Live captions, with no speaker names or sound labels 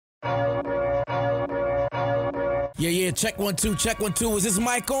Yeah, check 1 2, check 1 2. Is this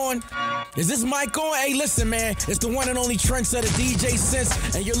mic on? Is this mic on? Hey, listen, man. It's the one and only trendsetter DJ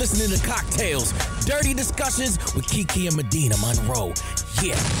Sense, and you're listening to CockTales. Dirty discussions with Kiki and Medinah Monroe.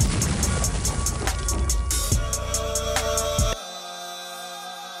 Yeah.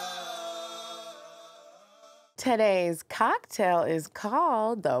 Today's cocktail is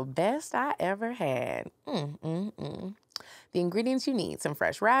called the best I ever had. The ingredients you need: some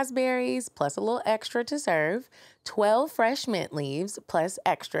fresh raspberries, plus a little extra to serve, 12 fresh mint leaves, plus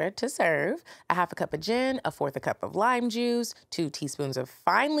extra to serve, a half a cup of gin, a fourth a cup of lime juice, 2 teaspoons of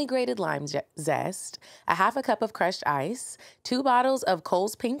finely grated lime zest, a half a cup of crushed ice, 2 bottles of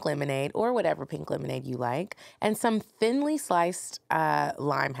Cole's pink lemonade, or whatever pink lemonade you like, and some thinly sliced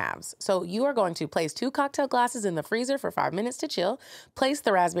lime halves. So you are going to place 2 cocktail glasses in the freezer for 5 minutes to chill, place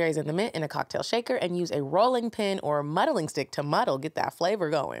the raspberries and the mint in a cocktail shaker, and use a rolling pin or muddling stick to muddle, get that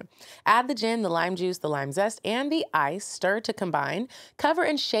flavor going. Add the gin, the lime juice, the lime zest, and the ice, stir to combine, cover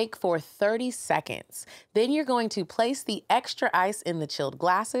and shake for 30 seconds. Then you're going to place the extra ice in the chilled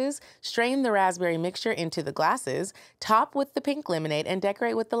glasses, strain the raspberry mixture into the glasses, top with the pink lemonade, and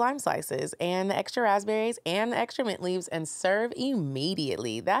decorate with the lime slices and the extra raspberries and the extra mint leaves, and serve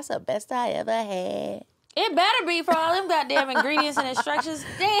immediately. That's the best I ever had. It better be for all them goddamn ingredients and instructions.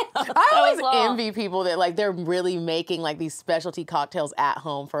 Damn. I always envy people that like they're really making like these specialty cocktails at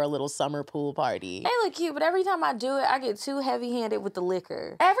home for a little summer pool party. They look cute, but every time I do it, I get too heavy-handed with the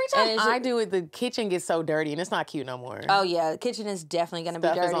liquor. Every time I do it, the kitchen gets so dirty and it's not cute no more. Oh yeah, the kitchen is definitely gonna be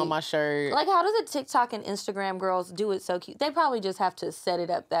dirty. Stuff is on my shirt. Like, how do the TikTok and Instagram girls do it so cute? They probably just have to set it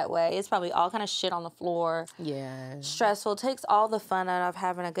up that way. It's probably all kind of shit on the floor. Yeah. Stressful. Takes all the fun out of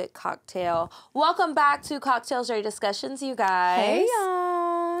having a good cocktail. Welcome back to Cocktails Dirty Discussions, you guys. Hey,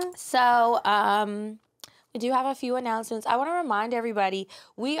 y'all. So, we do have a few announcements. I want to remind everybody,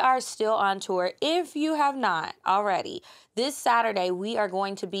 we are still on tour. If you have not already, this Saturday, we are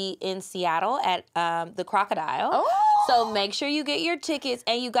going to be in Seattle at the Crocodile. Oh. So make sure you get your tickets.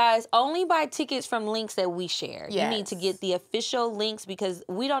 And you guys, only buy tickets from links that we share. Yes. You need to get the official links because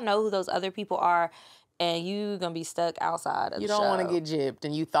we don't know who those other people are. And you gonna be stuck outside of the show. You don't want to get gypped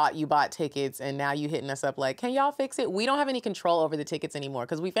and you thought you bought tickets and now you hitting us up like, can y'all fix it? We don't have any control over the tickets anymore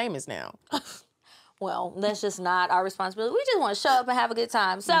because we famous now. Well, that's just not our responsibility. We just want to show up and have a good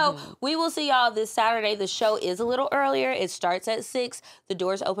time. So we will see y'all this Saturday. The show is a little earlier. It starts at 6. The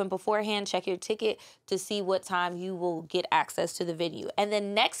doors open beforehand. Check your ticket to see what time you will get access to the venue. And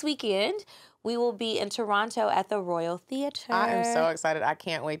then next weekend, we will be in Toronto at the Royal Theatre. I am so excited. I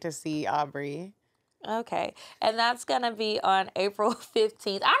can't wait to see Aubrey. Okay, and that's gonna be on April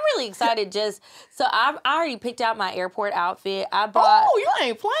 15th. I'm really excited. I already picked out my airport outfit. I bought. Oh, you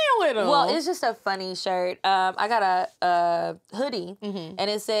ain't playing with them. Well, it's just a funny shirt. I got a hoodie, and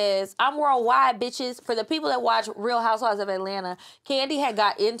it says, "I'm worldwide, bitches." For the people that watch Real Housewives of Atlanta, Candy had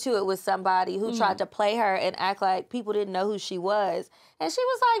got into it with somebody who tried to play her and act like people didn't know who she was, and she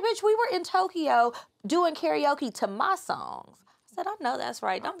was like, "Bitch, we were in Tokyo doing karaoke to my songs." I said, I know that's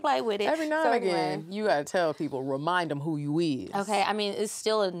right. Don't play with it. Every now and again, you got to tell people, remind them who you is. Okay, I mean, it's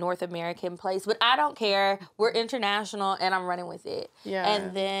still a North American place, but I don't care. We're international, and I'm running with it. Yeah.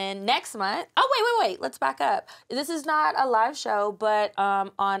 And then next month, wait. Let's back up. This is not a live show, but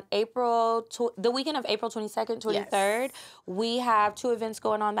on the weekend of April 22nd, 23rd, we have 2 events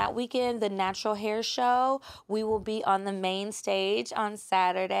going on that weekend. The Natural Hair Show. We will be on the main stage on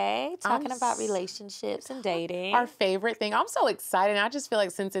Saturday talking about relationships and dating. Our favorite thing. I'm so excited. I just feel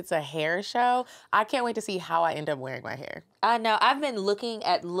like since it's a hair show, I can't wait to see how I end up wearing my hair. I know. I've been looking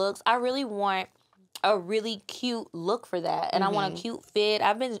at looks. I really want a really cute look for that, and I want a cute fit.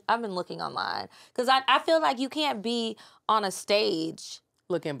 I've been looking online because I feel like you can't be on a stage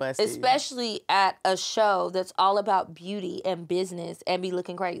looking busty, especially at a show that's all about beauty and business, and be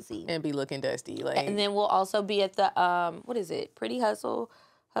looking crazy and be looking dusty. Like, and then we'll also be at the what is it? Pretty Hustle.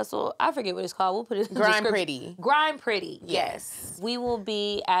 I forget what it's called. We'll put it in the Grind description. Pretty. Grind Pretty, yes. We will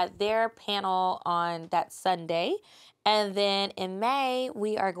be at their panel on that Sunday. And then in May,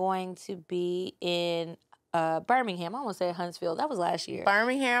 we are going to be in Birmingham. I almost said Huntsville. That was last year.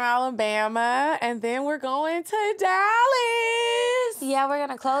 Birmingham, Alabama. And then we're going to Dallas. Yeah, we're going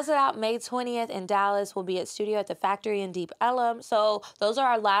to close it out May 20th in Dallas. We'll be at Studio at the Factory in Deep Ellum. So those are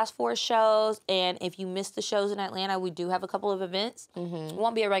our last 4 shows. And if you missed the shows in Atlanta, we do have a couple of events. It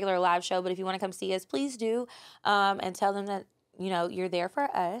won't be a regular live show, but if you want to come see us, please do. And tell them that, you know, you're there for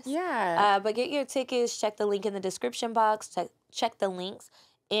us. Yeah. But get your tickets. Check the link in the description box. Check the links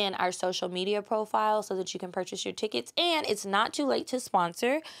in our social media profile so that you can purchase your tickets. And it's not too late to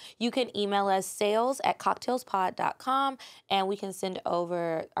sponsor. You can email us sales@cocktailspod.com and we can send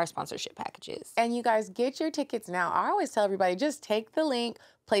over our sponsorship packages. And you guys get your tickets now. I always tell everybody, just take the link,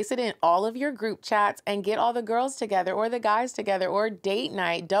 place it in all of your group chats, and get all the girls together or the guys together or date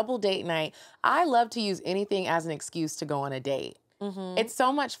night, double date night. I love to use anything as an excuse to go on a date. It's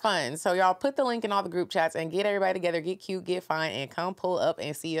so much fun. So y'all put the link in all the group chats and get everybody together, get cute, get fine, and come pull up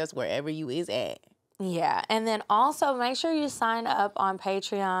and see us wherever you is at. Yeah, and then also make sure you sign up on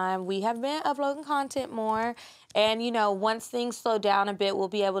Patreon. We have been uploading content more. And, you know, once things slow down a bit, we'll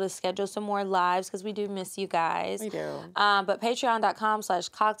be able to schedule some more lives because we do miss you guys. We do. But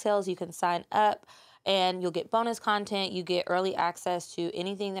patreon.com/cocktails, you can sign up. And you'll get bonus content. You get early access to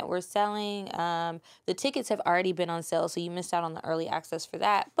anything that we're selling. The tickets have already been on sale, so you missed out on the early access for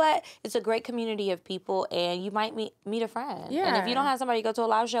that. But it's a great community of people, and you might meet a friend. Yeah. And if you don't have somebody to go to a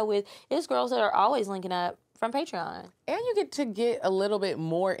live show with, it's girls that are always linking up from Patreon. And you get to get a little bit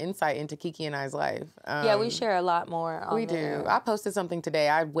more insight into Kiki and I's life. Yeah, we share a lot more on We there. do. I posted something today.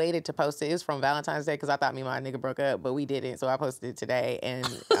 I waited to post it. It was from Valentine's Day because I thought me and my nigga broke up, but we didn't. So I posted it today, and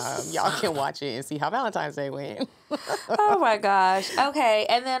y'all can watch it and see how Valentine's Day went. Oh my gosh. Okay.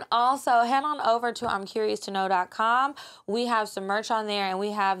 And then also head on over to I'mCuriousToKnow.com. We have some merch on there and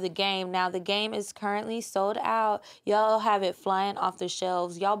we have the game. Now the game is currently sold out. Y'all have it flying off the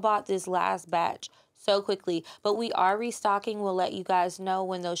shelves. Y'all bought this last batch so quickly, but we are restocking. We'll let you guys know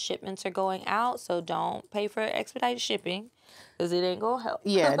when those shipments are going out. So don't pay for expedited shipping because it ain't gonna help.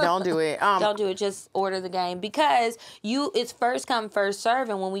 Yeah, don't do it. Don't do it. Just order the game because it's first come, first serve.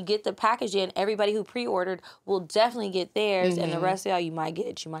 And when we get the package in, everybody who pre-ordered will definitely get theirs. And the rest of y'all, you might get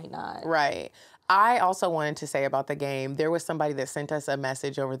it, you might not. Right. I also wanted to say about the game, there was somebody that sent us a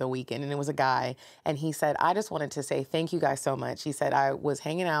message over the weekend, and it was a guy, and he said, I just wanted to say thank you guys so much. He said, I was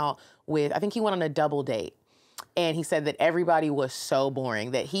hanging out with, I think he went on a double date, and he said that everybody was so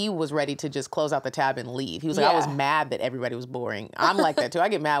boring that he was ready to just close out the tab and leave. He was like, I was mad that everybody was boring. I'm like that too. I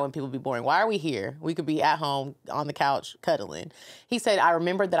get mad when people be boring. Why are we here? We could be at home on the couch cuddling. He said, I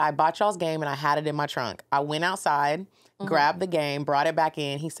remembered that I bought y'all's game and I had it in my trunk. I went outside, grabbed the game, brought it back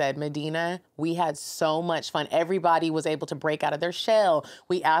in. He said, Medinah, we had so much fun. Everybody was able to break out of their shell.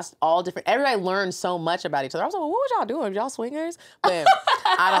 We asked everybody learned so much about each other. I was like, well, what was y'all doing? Y'all swingers? But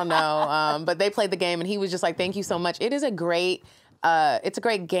I don't know. But they played the game and he was just like, thank you so much. It is it's a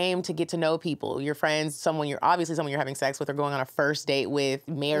great game to get to know people, your friends, someone you're having sex with or going on a first date with,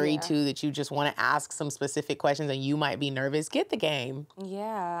 married to, that you just want to ask some specific questions and you might be nervous. Get the game.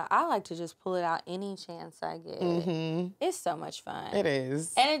 Yeah, I like to just pull it out any chance I get. It's so much fun. It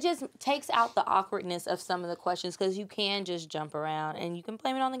is. And it just takes out the awkwardness of some of the questions because you can just jump around and you can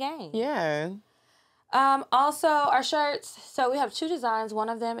blame it on the game. Yeah. Also, our shirts. So we have 2 designs. One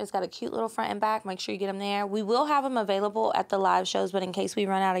of them has got a cute little front and back. Make sure you get them there. We will have them available at the live shows, but in case we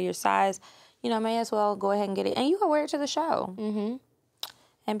run out of your size, may as well go ahead and get it. And you can wear it to the show.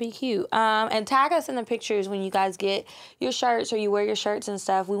 And be cute. And tag us in the pictures when you guys get your shirts or you wear your shirts and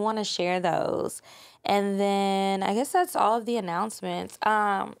stuff. We want to share those. And then I guess that's all of the announcements.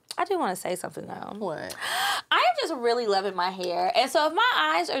 I do want to say something, though. What? I am just really loving my hair. And so if my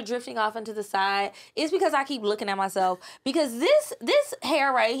eyes are drifting off into the side, it's because I keep looking at myself. Because this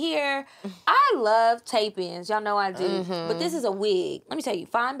hair right here, I love tape-ins. Y'all know I do. But this is a wig. Let me tell you,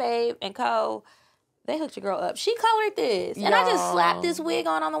 Fine Babe and Co., they hooked your girl up. She colored this. And I just slapped this wig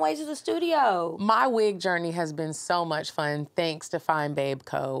on the way to the studio. My wig journey has been so much fun thanks to Fine Babe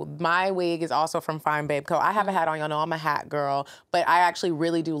Co. My wig is also from Fine Babe Co. I have a hat on. Y'all know I'm a hat girl. But I actually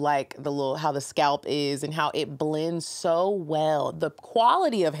really do like how the scalp is and how it blends so well. The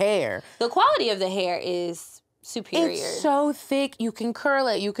quality of hair. The quality of the hair is superior. It's so thick. You can curl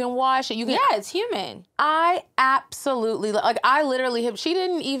it. You can wash it. Yeah, it's human. I absolutely, I literally have, she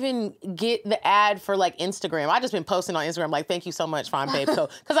didn't even get the ad for Instagram. I just been posting on Instagram thank you so much, Fine Babe Co.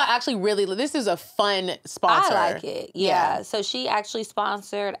 Because I actually this is a fun sponsor. I like it. Yeah. So she actually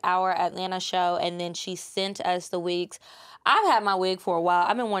sponsored our Atlanta show and then she sent us the wigs. I've had my wig for a while.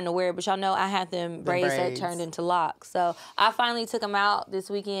 I've been wanting to wear it, but y'all know I had them braids that turned into locks. So I finally took them out this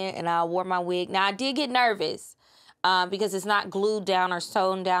weekend and I wore my wig. Now, I did get nervous because it's not glued down or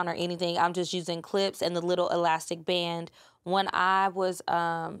sewn down or anything. I'm just using clips and the little elastic band. When I was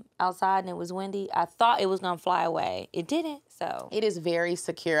outside and it was windy, I thought it was going to fly away. It didn't. So it is very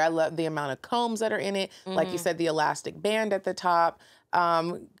secure. I love the amount of combs that are in it. Like you said, the elastic band at the top.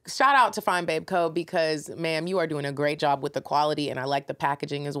 Shout out to Fine Babe Co. because, ma'am, you are doing a great job with the quality, and I like the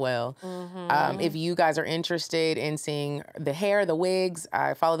packaging as well. If you guys are interested in seeing the hair, the wigs,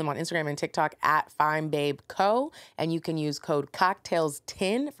 I follow them on Instagram and TikTok at Fine Babe Co. And you can use code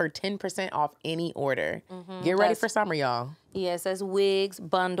CockTales10 for 10% off any order. Get ready for summer, y'all. Yes, that's wigs,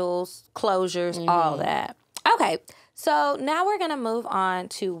 bundles, closures, all that. Okay, so now we're gonna move on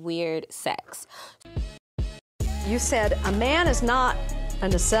to weird sex. You said a man is not a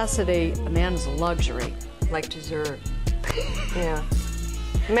necessity, a man is a luxury. Like dessert. Yeah.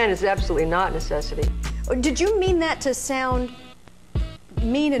 A man is absolutely not a necessity. Did you mean that to sound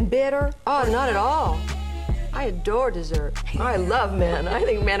mean and bitter? Oh, not at all. I adore dessert. I love men. I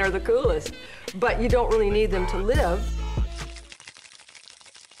think men are the coolest. But you don't really need them to live.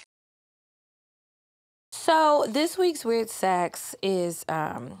 So this week's weird sex is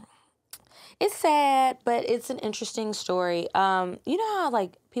it's sad, but it's an interesting story. You know how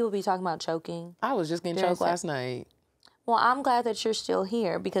like people be talking about choking? I was just getting choked last night. Well, I'm glad that you're still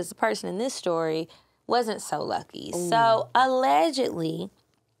here because the person in this story wasn't so lucky. So allegedly,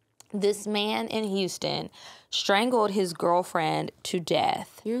 this man in Houston strangled his girlfriend to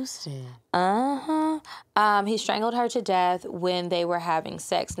death. Houston. He strangled her to death when they were having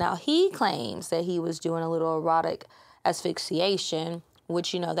sex. Now, he claims that he was doing a little erotic asphyxiation,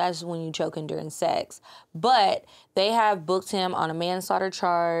 which, you know, that's when you choking during sex. But they have booked him on a manslaughter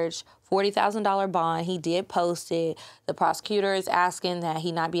charge, $40,000 bond. He did post it. The prosecutor is asking that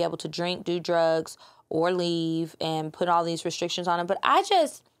he not be able to drink, do drugs, or leave, and put all these restrictions on him. But I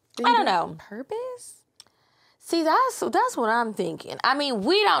don't know. Purpose? See, that's what I'm thinking. I mean,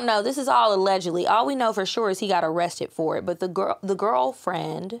 we don't know. This is all allegedly. All we know for sure is he got arrested for it. But the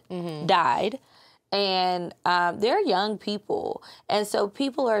girlfriend died. And they're young people. And so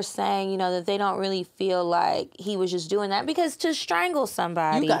people are saying, you know, that they don't really feel like he was just doing that. Because to strangle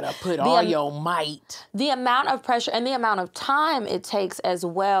somebody... You got to put all your might. The amount of pressure and the amount of time it takes as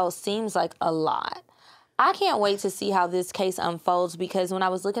well seems like a lot. I can't wait to see how this case unfolds because when I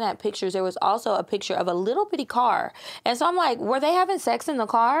was looking at pictures, there was also a picture of a little bitty car. And so I'm like, were they having sex in the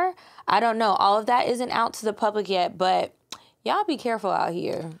car? I don't know. All of that isn't out to the public yet, but y'all be careful out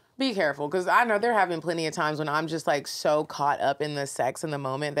here. Be careful, because I know there have been plenty of times when I'm just like so caught up in the sex in the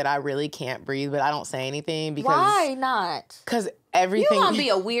moment that I really can't breathe, but I don't say anything because... Why not? Because everything... You gonna be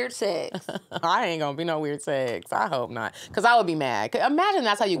a weird sex. I ain't gonna be no weird sex. I hope not. Because I would be mad. Imagine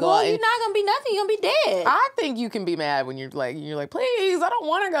that's how you go out. Well, you're not gonna be nothing. You're gonna be dead. I think you can be mad when you're like, please, I don't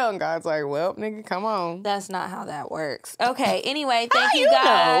want to go. And God's like, well, nigga, come on. That's not how that works. Okay, anyway, thank you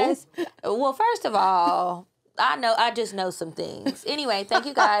guys. Well, first of all... I just know some things. Anyway, thank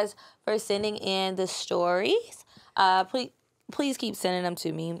you guys for sending in the stories. Please keep sending them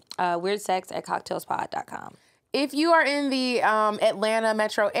to me. weirdsex@cocktailspod.com. If you are in the Atlanta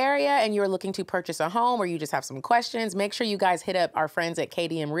metro area and you're looking to purchase a home or you just have some questions, make sure you guys hit up our friends at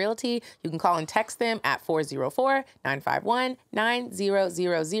KDM Realty. You can call and text them at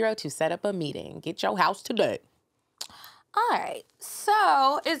 404-951-9000 to set up a meeting. Get your house today. All right,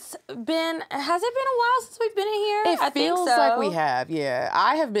 so has it been a while since we've been in here? I think feels so. like we have, yeah.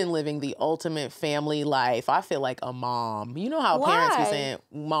 I have been living the ultimate family life. I feel like a mom. You know how parents be saying,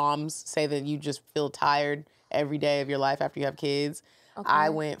 moms say that you just feel tired every day of your life after you have kids? Okay. I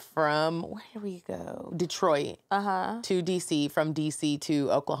went from, where did we go? Detroit to D.C., from D.C.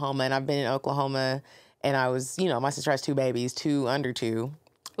 to Oklahoma, and I've been in Oklahoma, and I was, you know, my sister has 2 babies, 2 under 2,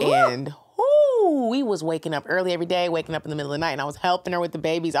 and... we was waking up early every day, waking up in the middle of the night, and I was helping her with the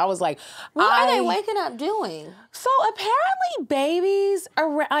babies. I was like, what are they waking up doing? So apparently babies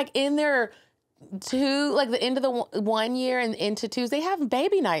are like in their like the end of the 1 year and into 2s, they have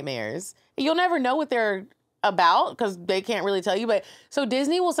baby nightmares. You'll never know what they're about because they can't really tell you. But so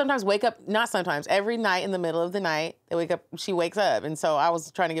Disney will sometimes wake up, not sometimes, every night in the middle of the night, she wakes up. And so I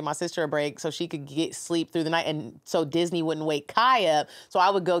was trying to give my sister a break so she could get sleep through the night, and so Disney wouldn't wake Kai up. So I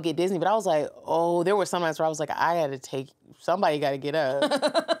would go get Disney. But I was like, oh, there were some nights where I was like, somebody got to get up.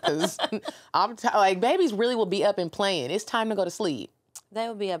 Because like, babies really will be up and playing. It's time to go to sleep. They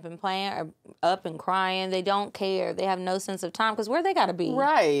will be up and playing or up and crying. They don't care. They have no sense of time because where they got to be?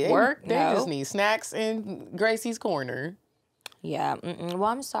 Right. Work? They just need snacks in Gracie's corner. Yeah. Well,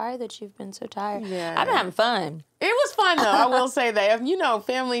 I'm sorry that you've been so tired. Yeah. I've been having fun. It was fun, though. I will say that. You know,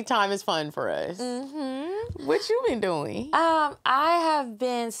 family time is fun for us. What you been doing? I have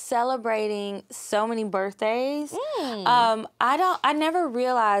been celebrating so many birthdays. I never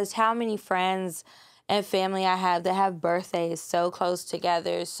realized how many friends and family I have that have birthdays so close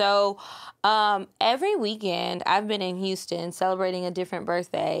together. So every weekend I've been in Houston celebrating a different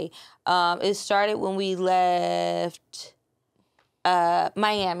birthday. It started when we left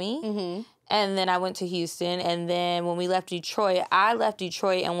Miami. And then I went to Houston. And then when we left Detroit, I left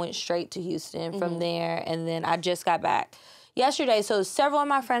Detroit and went straight to Houston from there. And then I just got back yesterday. So several of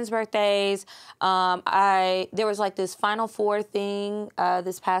my friends' birthdays. There was like this Final Four thing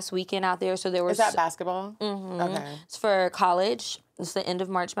this past weekend out there. So there was. Is that basketball? Okay. It's for college. It's the end of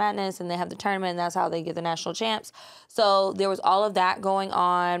March Madness, and they have the tournament, and that's how they get the national champs. So there was all of that going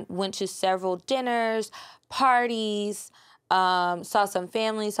on. Went to several dinners, parties. Saw some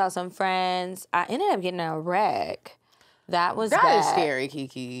family, saw some friends. I ended up getting a wreck. That was bad. That is scary,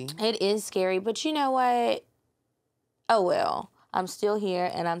 Kiki. It is scary, but you know what? Oh, well. I'm still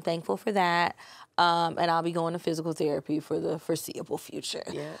here, and I'm thankful for that. And I'll be going to physical therapy for the foreseeable future.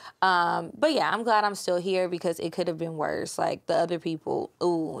 Yeah. But yeah, I'm glad I'm still here because it could have been worse. Like the other people,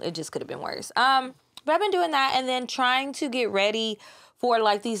 it just could have been worse. But I've been doing that and then trying to get ready for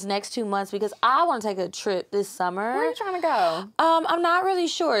like these next 2 months because I want to take a trip this summer. Where are you trying to go? I'm not really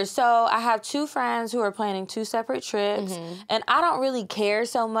sure. So I have 2 friends who are planning 2 separate trips, and I don't really care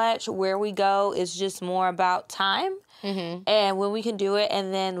so much where we go. It's just more about time and when we can do it.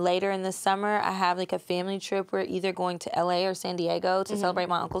 And then later in the summer, I have like a family trip. We're either going to LA or San Diego to celebrate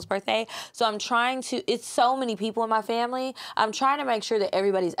my uncle's birthday. So I'm trying to, it's so many people in my family. I'm trying to make sure that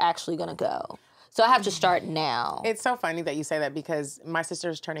everybody's actually going to go. So I have to start now. It's so funny that you say that because my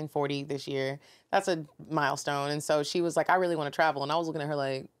sister's turning 40 this year. That's a milestone. And so she was like, I really want to travel. And I was looking at her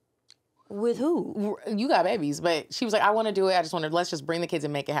like, with who? You got babies. But she was like, I want to do it. I just want to, let's just bring the kids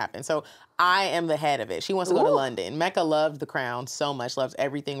and make it happen. So I am the head of it. She wants to go to London. Mecca loved the crown so much, loves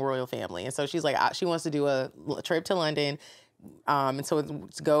everything royal family. And so she's like, she wants to do a trip to London. And so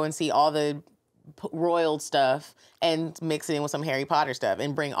to go and see all the royal stuff and mix it in with some Harry Potter stuff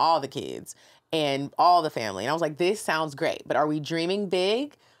and bring all the kids and all the family. And I was like, this sounds great, but are we dreaming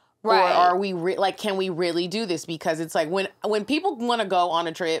big? Right. Or are we, can we really do this? Because it's like, when people want to go on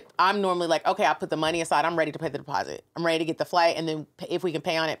a trip, I'm normally like, okay, I'll put the money aside. I'm ready to pay the deposit. I'm ready to get the flight. And then if we can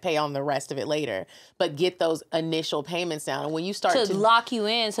pay on the rest of it later. But get those initial payments down. And when you start to lock you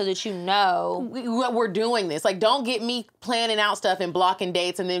in so that you know we're doing this. Like, don't get me planning out stuff and blocking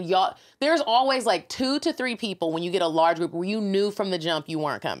dates. And then there's always like 2 to 3 people when you get a large group where you knew from the jump you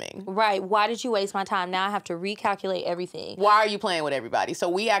weren't coming. Right. Why did you waste my time? Now I have to recalculate everything. Why are you playing with everybody? So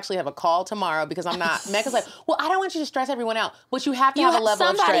we actually have a call tomorrow because I'm not. Mecca's like, well, I don't want you to stress everyone out, but you have to have a level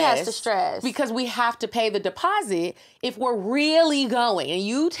of stress. Somebody has to stress because we have to pay the deposit if we're really going. And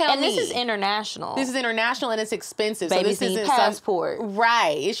you tell me. And this is international. This is international and it's expensive. Baby, so this isn't passport.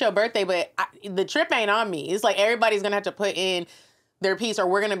 Right. It's your birthday, but the trip ain't on me. It's like everybody's gonna have to put in their piece, or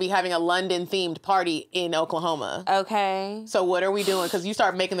we're going to be having a London-themed party in Oklahoma. Okay. So what are we doing? Because you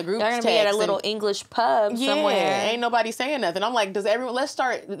start making the group text. They're going to be at a little English pub somewhere. Yeah, ain't nobody saying nothing. I'm like, let's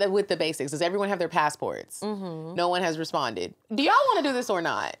start with the basics. Does everyone have their passports? No one has responded. Do y'all want to do this or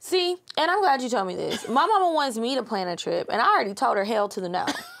not? See, and I'm glad you told me this. My mama wants me to plan a trip, and I already told her hell to the no.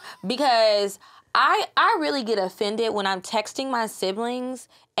 Because I really get offended when I'm texting my siblings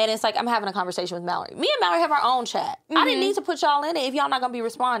and it's like I'm having a conversation with Mallory. Me and Mallory have our own chat. I didn't need to put y'all in it if y'all not going to be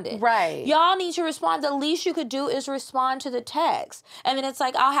responding. Right. Y'all need to respond. The least you could do is respond to the text. And then it's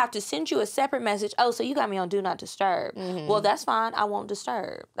like, I'll have to send you a separate message. Oh, so you got me on Do Not Disturb. Well, that's fine. I won't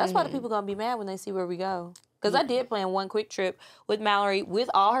disturb. That's why the people going to be mad when they see where we go. Because I did plan one quick trip with Mallory, with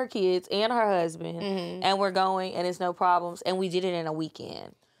all her kids and her husband. And we're going and it's no problems. And we did it in a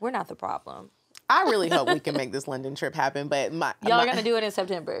weekend. We're not the problem. I really hope we can make this London trip happen, but y'all are gonna do it in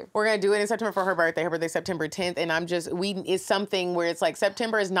September. We're gonna do it in September for her birthday. Her birthday's September 10th, and it's something where it's like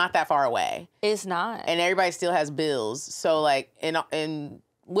September is not that far away. It's not, and everybody still has bills. So like, and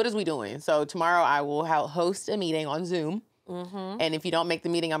what is we doing? So tomorrow I will host a meeting on Zoom, and if you don't make the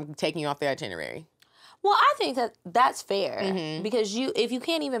meeting, I'm taking you off the itinerary. Well, I think that's fair because if you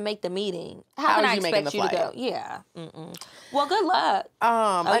can't even make the meeting, how can I expect you to go? Yeah. Well, good luck.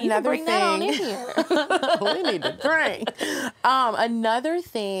 Another you can bring thing, that on in here. We need to drink. Another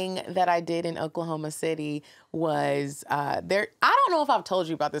thing that I did in Oklahoma City was there. I don't know if I've told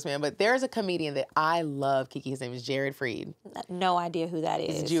you about this man, but there's a comedian that I love. Kiki, his name is Jared Freed. No idea who that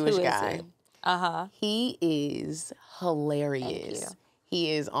is. He's a Jewish guy. He is hilarious. Thank you.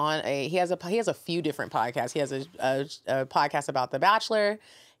 He is on he has a few different podcasts. He has a podcast about The Bachelor.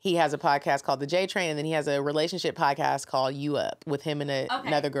 He has a podcast called The J Train, and then he has a relationship podcast called You Up with him and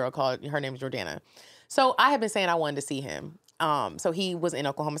another girl called, her name is Jordana. So I have been saying I wanted to see him. So he was in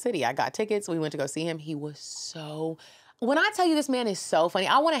Oklahoma City. I got tickets. We went to go see him. He was so When I tell you this man is so funny,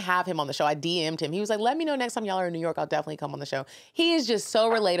 I want to have him on the show. I DM'd him. He was like, let me know next time y'all are in New York. I'll definitely come on the show. He is just so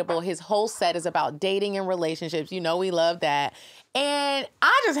relatable. His whole set is about dating and relationships. You know we love that. And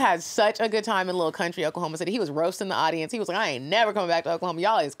I just had such a good time in little country Oklahoma City. He was roasting the audience. He was like, I ain't never coming back to Oklahoma.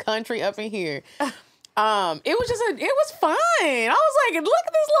 Y'all is country up in here. It was fun. I was like, look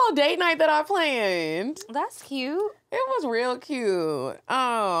at this little date night that I planned. That's cute. It was real cute.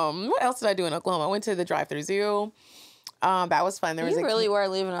 What else did I do in Oklahoma? I went to the drive-thru zoo. That was fun. There was You were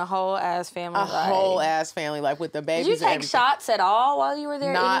living a whole ass family life. A whole ass family life with the babies. Did you take shots at all while you were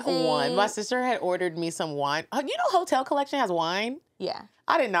there? Not anything? one. My sister had ordered me some wine. You know Hotel Collection has wine? Yeah.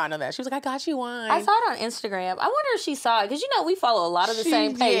 I did not know that. She was like, I got you wine. I saw it on Instagram. I wonder if she saw it, because, you know, we follow a lot of the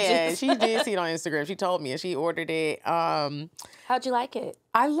same pages. Yeah, she did see it on Instagram. She told me, and she ordered it. How'd you like it?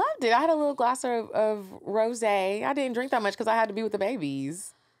 I loved it. I had a little glass of rosé. I didn't drink that much because I had to be with the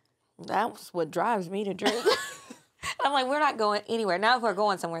babies. That's what drives me to drink. I'm like, we're not going anywhere. Now if we're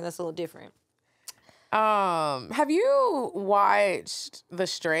going somewhere, that's a little different. Have you watched The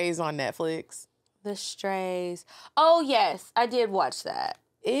Strays on Netflix? The Strays. Oh, yes. I did watch that.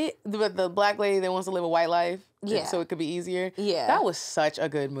 The black lady that wants to live a white life, yeah, so it could be easier. Yeah, that was such a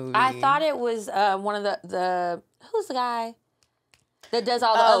good movie. I thought it was one of the who's the guy that does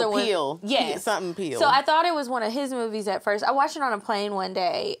all the other ones? Peel. Yes, something Peel. So I thought it was one of his movies at first. I watched it on a plane one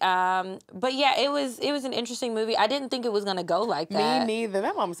day. But yeah, it was an interesting movie. I didn't think it was gonna go like that. Me neither.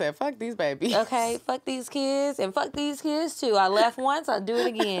 That mama said, "Fuck these babies." Okay, fuck these kids and fuck these kids too. I left once, I'll do it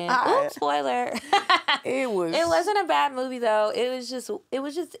again. Oops, spoiler. It wasn't a bad movie though. It was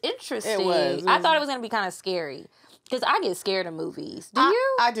just interesting. It was. I thought it was gonna be kind of scary. Because I get scared of movies. Do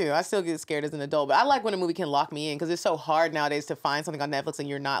you? I do. I still get scared as an adult. But I like when a movie can lock me in because it's so hard nowadays to find something on Netflix and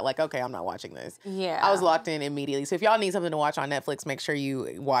you're not like, okay, I'm not watching this. Yeah. I was locked in immediately. So if y'all need something to watch on Netflix, make sure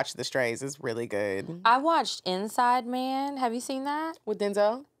you watch The Strays. It's really good. I watched Inside Man. Have you seen that? With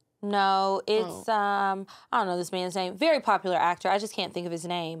Denzel? No. It's, I don't know this man's name. Very popular actor. I just can't think of his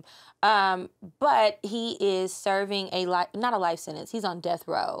name. But he is serving not a life sentence. He's on death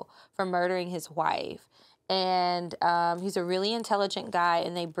row for murdering his wife. And he's a really intelligent guy,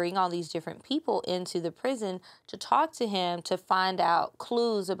 and they bring all these different people into the prison to talk to him to find out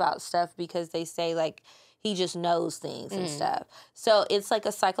clues about stuff because they say, like, he just knows things and stuff. So it's like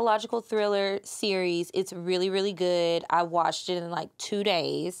a psychological thriller series. It's really, really good. I watched it in like 2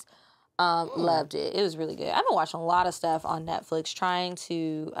 days. Loved it. It was really good. I've been watching a lot of stuff on Netflix trying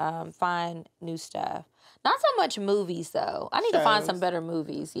to find new stuff. Not so much movies, though. I need to find some better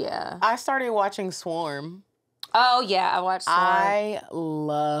movies, yeah. I started watching Swarm. Oh, yeah, I watched Swarm. I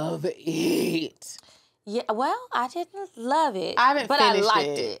love it. Yeah, well, I didn't love it. I haven't finished but I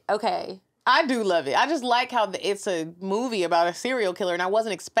liked it. Okay. I do love it. I just like how it's a movie about a serial killer, and I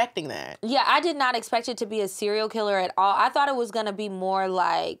wasn't expecting that. Yeah, I did not expect it to be a serial killer at all. I thought it was going to be more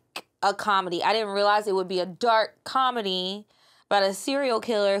like a comedy. I didn't realize it would be a dark comedy about a serial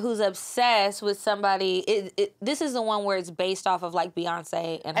killer who's obsessed with somebody. This is the one where it's based off of like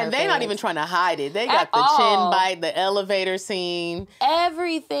Beyonce and her they're not even trying to hide it. They got the chin bite, the elevator scene.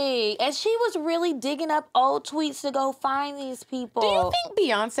 Everything. And she was really digging up old tweets to go find these people. Do you think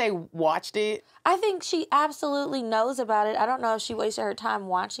Beyonce watched it? I think she absolutely knows about it. I don't know if she wasted her time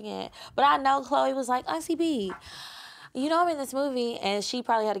watching it. But I know Chloe was like, ICB, you know I'm in this movie. And she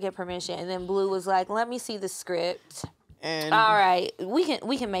probably had to get permission. And then Blue was like, let me see the script. And all right, we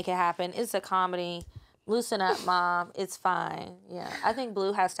can make it happen. It's a comedy. Loosen up, Mom. It's fine. Yeah, I think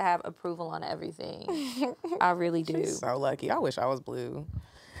Blue has to have approval on everything. I really do. She's so lucky. I wish I was Blue.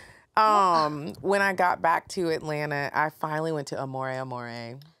 When I got back to Atlanta, I finally went to Amore Amore.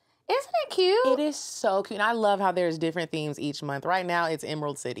 Isn't it cute? It is so cute. And I love how there's different themes each month. Right now, it's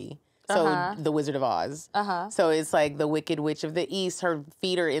Emerald City. So the Wizard of Oz. So it's like the Wicked Witch of the East. Her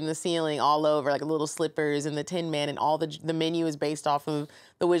feet are in the ceiling all over, like little slippers, and the Tin Man, and all the menu is based off of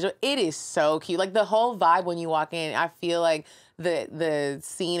the Wizard. It is so cute. Like the whole vibe when you walk in, I feel like the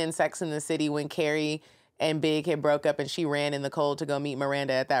scene in Sex and the City when Carrie and Big had broke up and she ran in the cold to go meet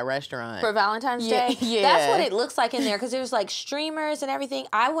Miranda at that restaurant. For Valentine's Day? Yeah. That's what it looks like in there because there's like streamers and everything.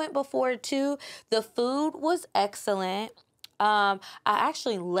 I went before too. The food was excellent. I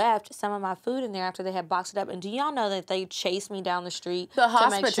actually left some of my food in there after they had boxed it up. And do y'all know that they chased me down the street? The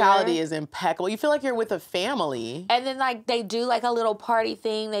hospitality is impeccable. You feel like you're with a family. And then like they do like a little party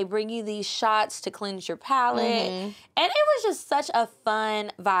thing. They bring you these shots to cleanse your palate. And it was just such a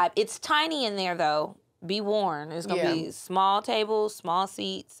fun vibe. It's tiny in there though. Be warned. It's going to be small tables, small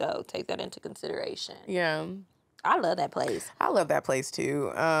seats. So take that into consideration. Yeah. I love that place. I love that place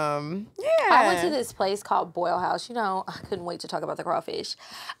too. Yeah. I went to this place called Boyle House. You know, I couldn't wait to talk about the crawfish.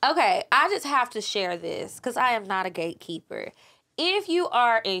 Okay, I just have to share this because I am not a gatekeeper. If you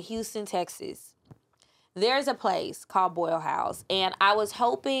are in Houston, Texas, there's a place called Boyle House, and I was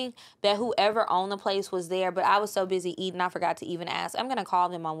hoping that whoever owned the place was there, but I was so busy eating, I forgot to even ask. I'm going to call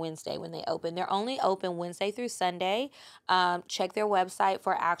them on Wednesday when they open. They're only open Wednesday through Sunday. Check their website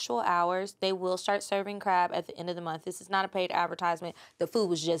for actual hours. They will start serving crab at the end of the month. This is not a paid advertisement. The food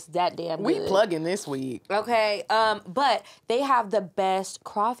was just that damn good. We plugging this week. Okay, but they have the best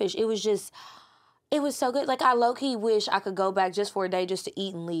crawfish. It was so good. Like, I low-key wish I could go back just for a day just to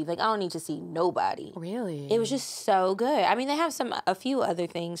eat and leave. Like, I don't need to see nobody. Really? It was just so good. I mean, they have a few other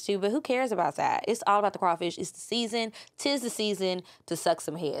things, too, but who cares about that? It's all about the crawfish. It's the season. 'Tis the season to suck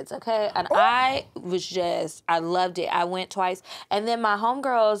some heads, okay? And I loved it. I went twice. And then my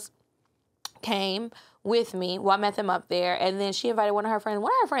homegirls came with me. Well, I met them up there, and then she invited one of her friends.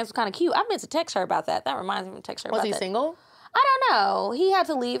 One of her friends was kind of cute. I meant to text her about that. That reminds me to text her about that. Was he single? I don't know. He had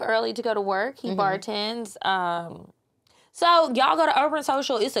to leave early to go to work. He bartends. So y'all go to Urban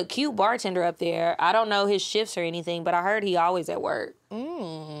Social. It's a cute bartender up there. I don't know his shifts or anything, but I heard he always at work. See,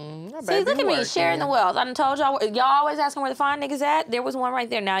 look at me sharing the wealth. I done told y'all. Y'all always asking where the fine niggas at. There was one right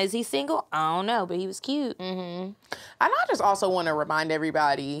there. Now, is he single? I don't know, but he was cute. And I just also want to remind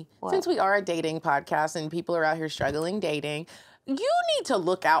everybody, since we are a dating podcast and people are out here struggling dating, you need to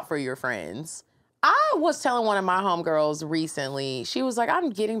look out for your friends. I was telling one of my homegirls recently, she was like, I'm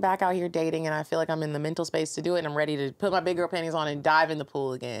getting back out here dating and I feel like I'm in the mental space to do it and I'm ready to put my big girl panties on and dive in the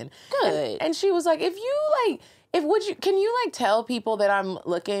pool again. Good. And she was like, can you tell people that I'm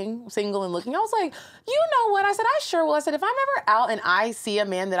single and looking? I was like, you know what? I said, I sure will. I said, if I'm ever out and I see a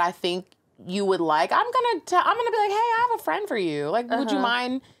man that I think you would like, I'm gonna be like, hey, I have a friend for you. Like, would you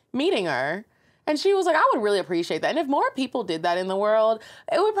mind meeting her? And she was like, I would really appreciate that. And if more people did that in the world,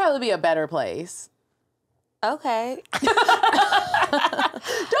 it would probably be a better place. Okay. Don't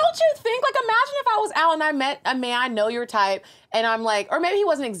you think? Like, imagine if I was out and I met a man, I know your type, and I'm like, or maybe he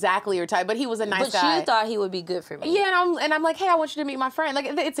wasn't exactly your type, but he was a nice guy. But you thought he would be good for me. Yeah, and I'm like, hey, I want you to meet my friend. Like,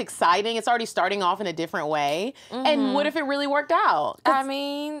 it's exciting. It's already starting off in a different way. And what if it really worked out? I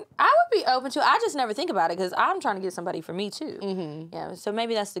mean, I would be open to it. I just never think about it because I'm trying to get somebody for me, too. Yeah, so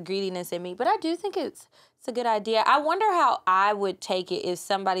maybe that's the greediness in me. But I do think it's a good idea. I wonder how I would take it if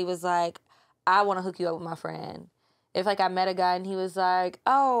somebody was like, I want to hook you up with my friend. If, like, I met a guy and he was like,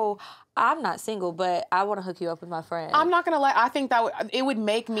 oh, I'm not single, but I want to hook you up with my friend. I'm not going to lie. I think it would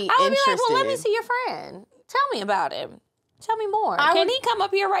make me interested. I would be like, well, let me see your friend. Tell me about him. Tell me more. Can he come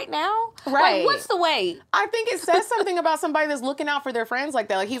up here right now? Right. Like, what's the wait? I think it says something about somebody that's looking out for their friends like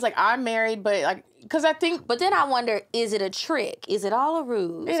that. Like, he's like, I'm married, but like, because I think. But then I wonder, is it a trick? Is it all a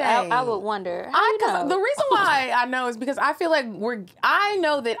ruse? I would wonder. The reason why I know is because I feel like I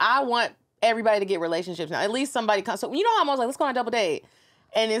know that I want everybody to get relationships now. At least somebody comes. So you know how I'm always like, let's go on a double date.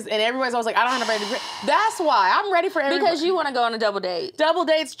 And everybody's always like, I don't have anybody to. That's why I'm ready for everybody. Because you want to go on a double date. Double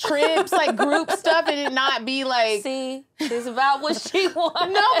dates, trips, like group stuff, and it not be like. See, it's about what she wants.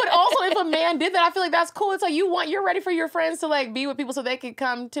 No, but also if a man did that, I feel like that's cool. It's like you're ready for your friends to like be with people so they can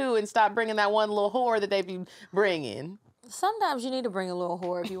come too and stop bringing that one little whore that they be bringing. Sometimes you need to bring a little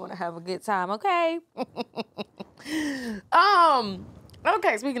whore if you want to have a good time, okay?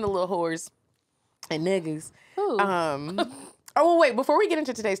 Okay, speaking of little whores and niggas. Ooh. Oh, well, wait, before we get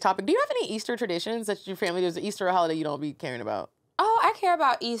into today's topic, do you have any Easter traditions that your family does? Easter a holiday you don't be caring about? Oh, I care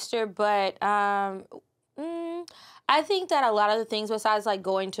about Easter, but I think that a lot of the things besides like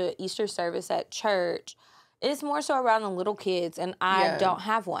going to Easter service at church, it's more so around the little kids, and I don't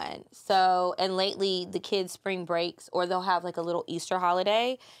have one. So, and lately the kids' spring breaks, or they'll have like a little Easter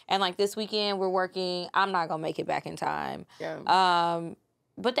holiday. And like this weekend we're working. I'm not gonna make it back in time. Yeah.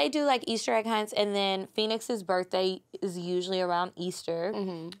 But they do like Easter egg hunts, and then Phoenix's birthday is usually around Easter.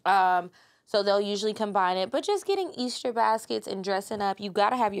 So they'll usually combine it. But just getting Easter baskets and dressing up, you got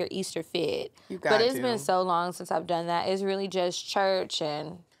to have your Easter fit. But it's been so long since I've done that. It's really just church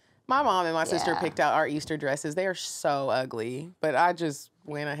and. My mom and my sister picked out our Easter dresses. They are so ugly, but I just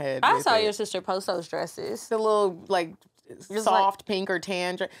went ahead. I saw your sister post those dresses. The little like soft pink or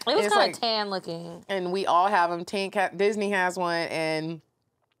tan dress. It was kind of tan looking. And we all have them. Disney has one, and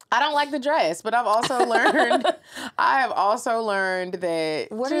I don't like the dress, but I've also learned. I have also learned that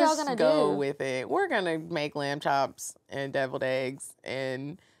what are y'all gonna go do with it. We're gonna make lamb chops and deviled eggs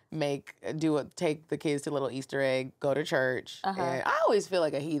and. Take the kids to little Easter egg, go to church. And I always feel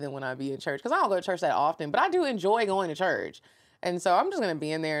like a heathen when I be in church because I don't go to church that often, but I do enjoy going to church. And so I'm just going to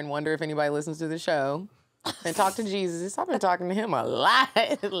be in there and wonder if anybody listens to the show. and talk to Jesus. I've been talking to him a lot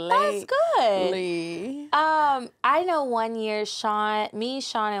lately. That's good. I know one year, Sean,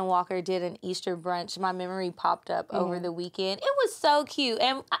 and Walker did an Easter brunch. My memory popped up over the weekend. It was so cute.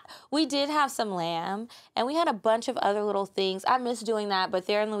 And we did have some lamb, and we had a bunch of other little things. I miss doing that, but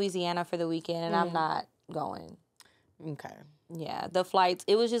they're in Louisiana for the weekend, and I'm not going. Okay. Yeah, the flights,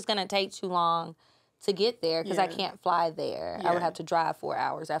 it was just going to take too long to get there because I can't fly there. I would have to drive 4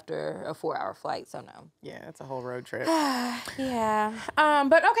 hours after a 4-hour flight, so no. Yeah, it's a whole road trip. Yeah.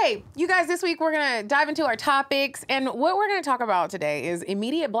 But okay, you guys, this week we're going to dive into our topics. And what we're going to talk about today is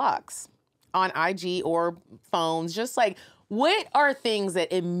immediate blocks on IG or phones. Just like, what are things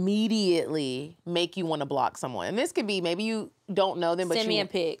that immediately make you want to block someone? And this could be, maybe you don't know them, but Send me a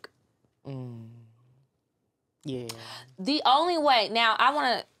pic. Yeah. The only way, now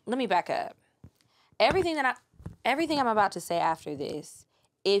let me back up. Everything I'm about to say after this,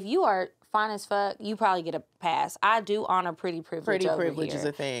 if you are fine as fuck, you probably get a pass. I do honor pretty privilege. Pretty over privilege here. is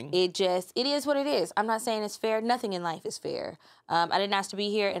a thing. It is what it is. I'm not saying it's fair. Nothing in life is fair. I didn't ask to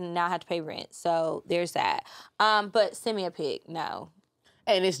be here, and now I have to pay rent. So there's that. But send me a pic. No.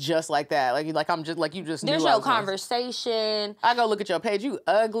 And it's just like that. Like I'm just like you just. There's no conversation. I go look at your page. You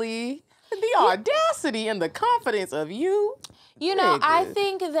ugly. The audacity and the confidence of you. You know, I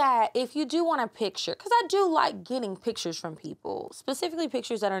think that if you do want a picture, because I do like getting pictures from people, specifically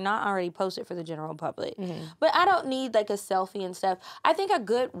pictures that are not already posted for the general public. But I don't need like a selfie and stuff. I think a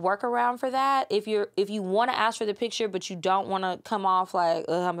good workaround for that, if you want to ask for the picture, but you don't want to come off like,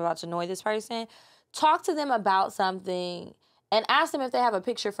 I'm about to annoy this person, talk to them about something and ask them if they have a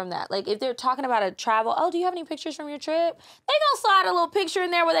picture from that. Like, if they're talking about a travel, do you have any pictures from your trip? They gonna slide a little picture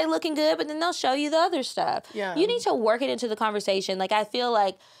in there where they looking good, but then they'll show you the other stuff. Yeah. You need to work it into the conversation. Like, I feel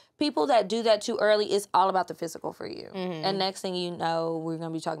like people that do that too early, it's all about the physical for you. And next thing you know, we're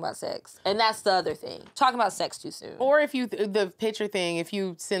gonna be talking about sex. And that's the other thing. Talking about sex too soon. Or if the picture thing, if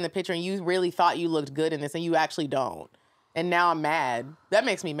you send the picture and you really thought you looked good in this and you actually don't. And now I'm mad. That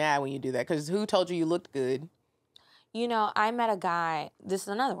makes me mad when you do that, because who told you looked good? You know, I met a guy, this is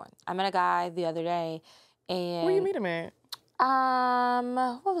another one. I met a guy the other day, and... Where you meet him at?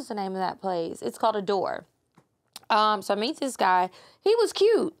 What was the name of that place? It's called Adore. So I meet this guy. He was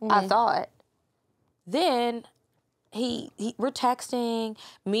cute, I thought. Then we're texting.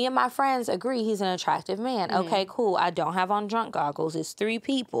 Me and my friends agree he's an attractive man. Okay, cool. I don't have on drunk goggles. It's 3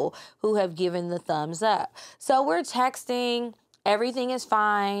 people who have given the thumbs up. So we're texting. Everything is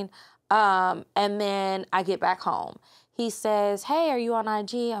fine. And then I get back home. He says, hey, are you on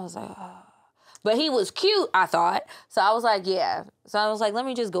IG? I was like, oh. But he was cute, I thought. So I was like, yeah. So I was like, let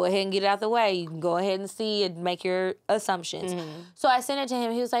me just go ahead and get it out the way. You can go ahead and see and make your assumptions. So I sent it to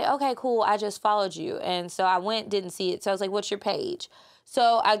him. He was like, okay, cool. I just followed you. And so I went, didn't see it. So I was like, what's your page?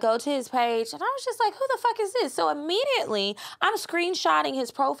 So I go to his page, and I was just like, who the fuck is this? So immediately, I'm screenshotting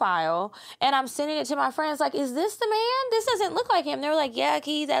his profile, and I'm sending it to my friends, like, is this the man? This doesn't look like him. They were like, yeah,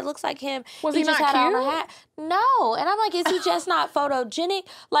 Key, that looks like him. Was he just not had cute? on a hat. No. And I'm like, is he just not photogenic?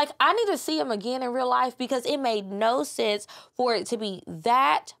 Like, I need to see him again in real life, because it made no sense for it to be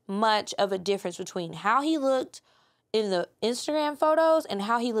that much of a difference between how he looked in the Instagram photos and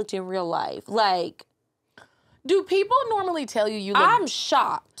how he looked in real life. Like... Do people normally tell you look... I'm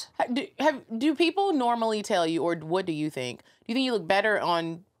shocked. Do people normally tell you, or what do you think? Do you think you look better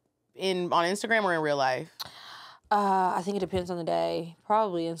on Instagram or in real life? I think it depends on the day.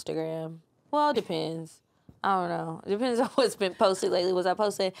 Probably Instagram. Well, it depends. I don't know. It depends on what's been posted lately. Was I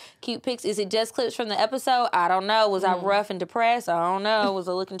posting cute pics? Is it just clips from the episode? I don't know. Was I rough and depressed? I don't know. Was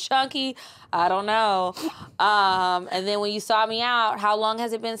I looking chunky? I don't know. And then when you saw me out, how long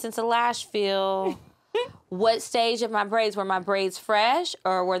has it been since the lash fill? What stage of my braids? Were my braids fresh,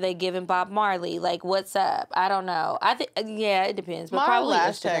 or were they giving Bob Marley? Like, what's up? I don't know. I think, yeah, it depends. But my probably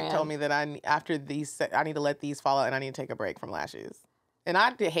lash Instagram. tech told me that I need to let these fall out and I need to take a break from lashes. And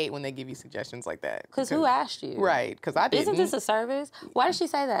I hate when they give you suggestions like that. Because who asked you? Right, because I didn't. Isn't this a service? Why did she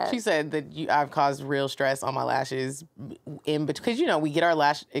say that? She said that I've caused real stress on my lashes because, we get our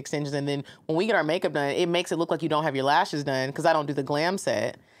lash extensions, and then when we get our makeup done, it makes it look like you don't have your lashes done, because I don't do the glam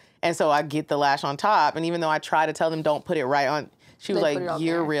set. And so I get the lash on top, and even though I try to tell them don't put it right on, she was like,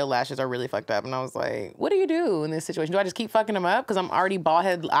 your real lashes are really fucked up. And I was like, what do you do in this situation? Do I just keep fucking them up because I'm already bald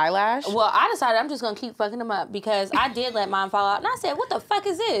head eyelash? Well, I decided I'm just going to keep fucking them up, because I did let mine fall out. And I said, what the fuck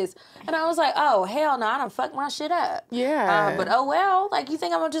is this? And I was like, oh, hell no, I done fucked my shit up. Yeah. But oh well, like, you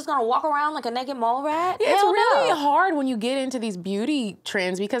think I'm just going to walk around like a naked mole rat? Yeah, it's really hard when you get into these beauty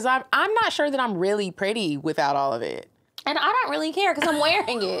trends, because I'm not sure that I'm really pretty without all of it. And I don't really care because I'm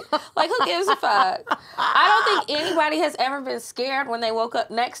wearing it. Like, who gives a fuck? I don't think anybody has ever been scared when they woke up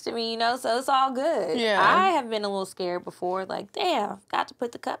next to me, you know, so it's all good. Yeah. I have been a little scared before, like, damn, got to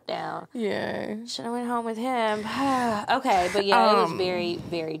put the cup down. Yeah. Should have went home with him. Okay, but yeah, it was very,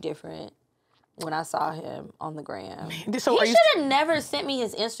 very different when I saw him on the gram. So he should have never sent me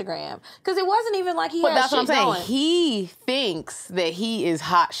his Instagram because it wasn't even like he had that's shit what I'm saying. going. He thinks that he is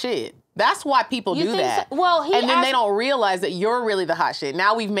hot shit. That's why people do that. So? Well, and then they don't realize that you're really the hot shit.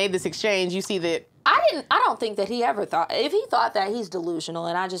 Now we've made this exchange. You see that. I don't think that he ever thought. If he thought that, he's delusional,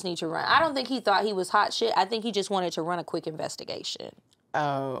 and I just need to run. I don't think he thought he was hot shit. I think he just wanted to run a quick investigation.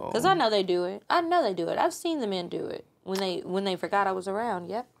 Oh. Because I know they do it. I know they do it. I've seen the men do it when they forgot I was around.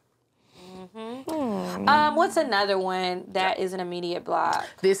 Yep. What's another one that is an immediate block?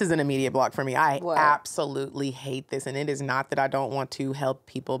 This is an immediate block for me. I absolutely hate this. And it is not that I don't want to help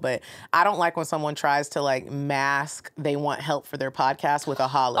people, but I don't like when someone tries to like mask they want help for their podcast with a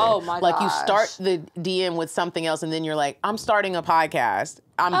holler. Oh my gosh. Like you start the DM with something else and then you're like, I'm starting a podcast.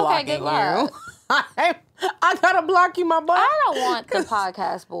 I'm blocking good luck. you. I gotta block you, my boy. I don't want the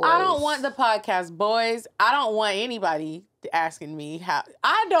podcast boys. I don't want the podcast boys. I don't want anybody asking me how.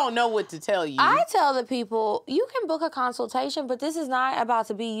 I don't know what to tell you. I tell the people, you can book a consultation, but this is not about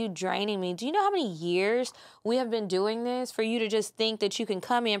to be you draining me. Do you know how many years we have been doing this for you to just think that you can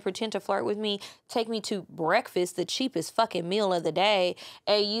come in, pretend to flirt with me, take me to breakfast, the cheapest fucking meal of the day,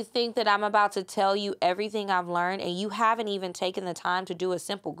 and you think that I'm about to tell you everything I've learned, and you haven't even taken the time to do a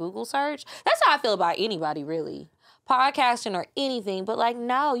simple Google search? That's how I feel about anybody, really. Podcasting or anything, but like,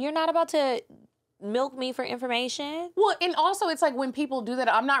 no, you're not about to milk me for information. Well, and also it's like when people do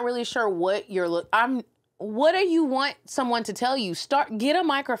that, I'm not really sure what what do you want someone to tell you? Get a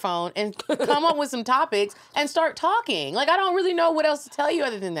microphone and come up with some topics and start talking. Like, I don't really know what else to tell you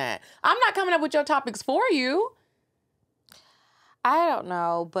other than that. I'm not coming up with your topics for you. I don't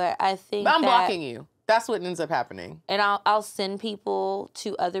know, but I think I'm blocking you. That's what ends up happening. And I'll send people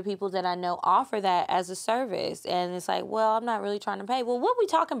to other people that I know offer that as a service. And it's like, well, I'm not really trying to pay. Well, what are we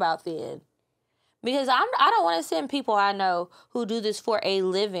talking about then? Because I don't want to send people I know who do this for a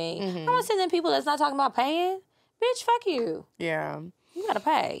living. I want to send them people that's not talking about paying. Bitch, fuck you. Yeah. You got to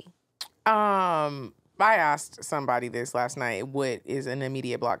pay. I asked somebody this last night, what is an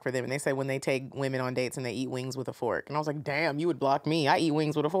immediate block for them? And they said when they take women on dates and they eat wings with a fork. And I was like, damn, you would block me. I eat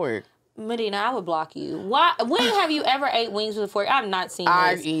wings with a fork. Medinah, I would block you. Why? When have you ever ate wings with a fork? I've not seen this.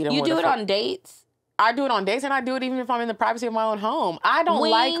 I eat them You with do a it fork. on dates? I do it on dates, and I do it even if I'm in the privacy of my own home. I don't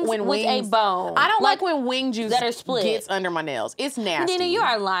like when with wings a bone. I don't like when wing juice that are split gets under my nails. It's nasty. Medinah, you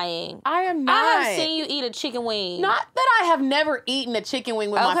are lying. I am not. I have seen you eat a chicken wing. Not that I have never eaten a chicken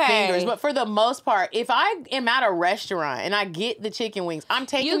wing with my fingers, but for the most part, if I am at a restaurant and I get the chicken wings, I'm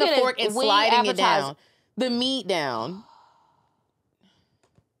taking the fork and sliding it down, the meat down.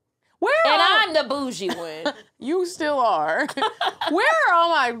 I'm the bougie one. You still are. Where are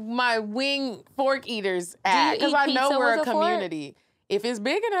all my wing fork eaters at? Because I know we're a community. If it's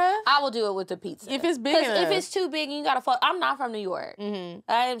big enough. I will do it with the pizza. If it's big enough. If it's too big and you got to fuck. I'm not from New York. I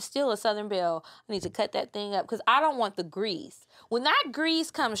am still a Southern Belle. I need to cut that thing up because I don't want the grease. When that grease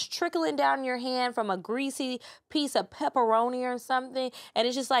comes trickling down your hand from a greasy piece of pepperoni or something, and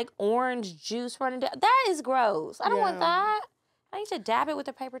it's just like orange juice running down, that is gross. I don't want that. I need to dab it with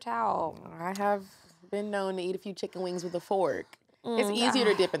a paper towel. I have been known to eat a few chicken wings with a fork. It's easier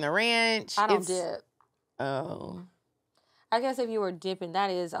to dip in the ranch. I don't dip. Oh. I guess if you were dipping, that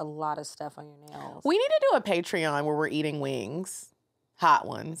is a lot of stuff on your nails. We need to do a Patreon where we're eating wings. Hot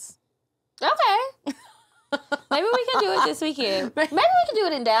ones. Okay. Maybe we can do it this weekend. Maybe we can do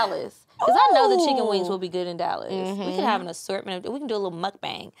it in Dallas. Because I know the chicken wings will be good in Dallas. We can have an assortment of, we can do a little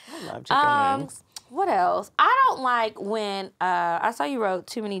mukbang. I love chicken wings. What else? I don't like when, I saw you wrote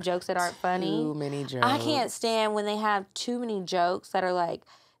too many jokes that aren't funny. Too many jokes. I can't stand when they have too many jokes that are like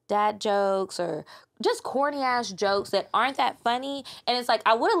dad jokes or just corny ass jokes that aren't that funny. And it's like,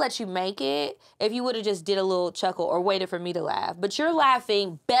 I would have let you make it if you would have just did a little chuckle or waited for me to laugh. But you're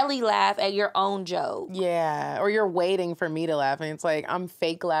laughing, belly laugh at your own joke. Yeah, or you're waiting for me to laugh and it's like, I'm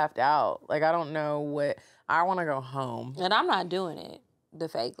fake laughed out. Like, I don't know what, I want to go home. And I'm not doing it. The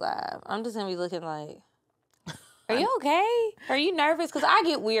fake laugh. I'm just gonna be looking like, are you okay? Are you nervous? Because I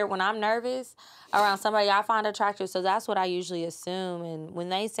get weird when I'm nervous around somebody I find attractive, so that's what I usually assume. And when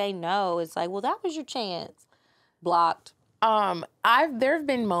they say no, it's like, well, that was your chance. Blocked. There've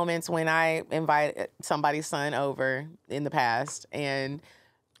been moments when I invite somebody's son over in the past, and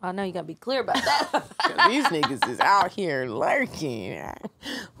I know you gotta be clear about that. these niggas is out here lurking.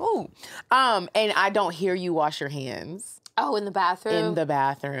 Ooh. And I don't hear you wash your hands. Oh, in the bathroom? In the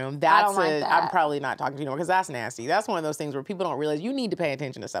bathroom. I don't like that. I'm probably not talking to you anymore because that's nasty. That's one of those things where people don't realize you need to pay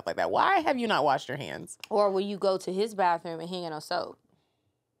attention to stuff like that. Why have you not washed your hands? Or will you go to his bathroom and he ain't got no soap?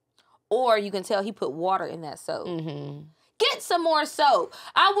 Or you can tell he put water in that soap. Mm-hmm. Get some more soap.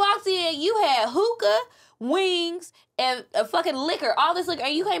 I walked in, you had hookah, wings, and a fucking liquor. All this liquor,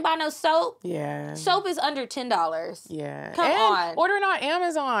 and you can't buy no soap? Yeah. Soap is under $10. Yeah. Come and on. Order it on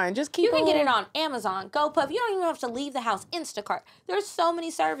Amazon. Just keep You can get it on Amazon, GoPuff. You don't even have to leave the house. Instacart. There's so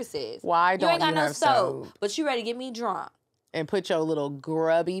many services. Why don't you ain't got you no have soap? But you ready to get me drunk. And put your little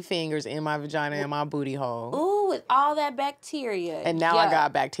grubby fingers in my vagina and my booty hole. Ooh, with all that bacteria. And now I Yuck.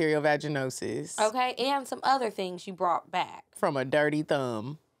 got bacterial vaginosis. Okay, and some other things you brought back. From a dirty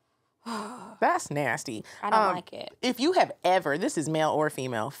thumb. That's nasty. I don't like it. If you have ever, this is male or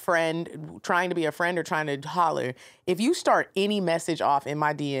female, friend, trying to be a friend or trying to holler, if you start any message off in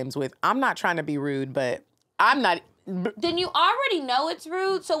my DMs with, I'm not trying to be rude, but I'm not. Then you already know it's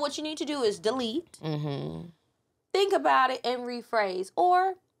rude, so what you need to do is delete. Mm-hmm. Think about it and rephrase,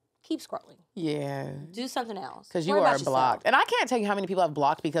 or keep scrolling. Yeah. Do something else. Because you Worry are about yourself. blocked. And I can't tell you how many people I've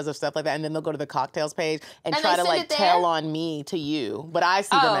blocked because of stuff like that. And then they'll go to the CockTales page and try to they like send it tell there? on me to you. But I see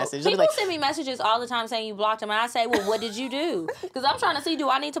the message. They'll be People like, send me messages all the time saying you blocked them, and I say, well, what did you do? Because I'm trying to see, do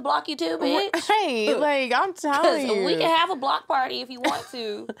I need to block you too, bitch? hey, like I'm telling you. We can have a block party if you want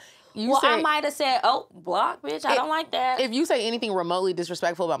to. I might have said, oh, block, bitch. I don't like that. If you say anything remotely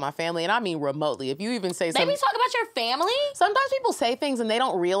disrespectful about my family, and I mean remotely, if you even say something. Maybe talk about your family? Sometimes people say things and they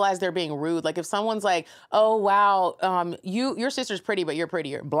don't realize they're being rude. Like if someone's like, oh, wow, your sister's pretty, but you're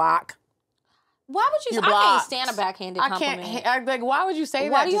prettier. Block. Why would you? You're I can't blocked. stand a backhanded compliment. Like, why would you say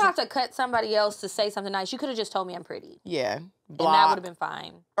that? Why do you have to cut somebody else to say something nice? You could have just told me I'm pretty. Yeah. Block. And that would have been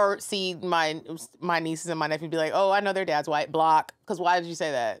fine. Or see my nieces and my nephew be like, oh, I know their dad's white. Block. Because why did you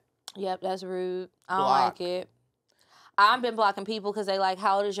say that? Yep, that's rude. I don't Block. like it. I've been blocking people because they like,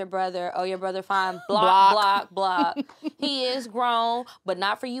 how old is your brother? Oh, your brother fine. Block, block. He is grown, but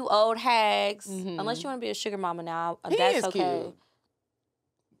not for you old hags. Mm-hmm. Unless you want to be a sugar mama now. He That's is okay. cute.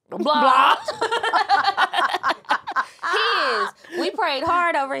 Block. He is. We prayed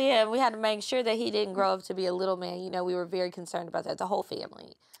hard over him. We had to make sure that he didn't grow up to be a little man. You know, we were very concerned about that. The whole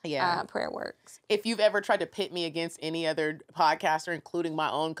family. Yeah. Prayer works. If you've ever tried to pit me against any other podcaster, including my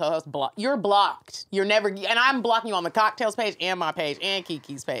own co-host, you're blocked. You're never, and I'm blocking you on the CockTales page and my page and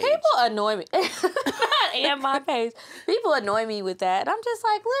Kiki's page. People annoy me. And my page. People annoy me with that. And I'm just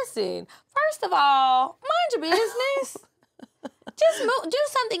like, listen, first of all, mind your business. Just do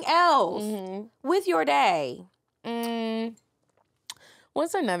something else with your day.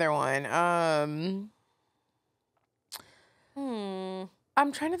 What's another one?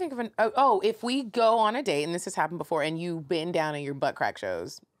 I'm trying to think of an. If we go on a date and this has happened before, and you bend down and your butt crack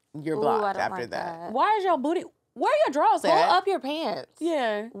shows, you're blocked I don't after like that. Why is y'all booty? Where are your drawers Pull at? up your pants.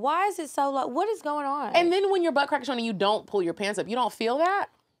 Yeah. Why is it so low? What is going on? And then when your butt crack is showing and you don't pull your pants up, you don't feel that?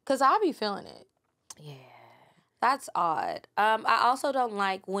 Because I be feeling it. Yeah. That's odd. I also don't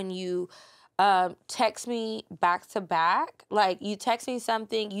like when you text me back to back. Like, you text me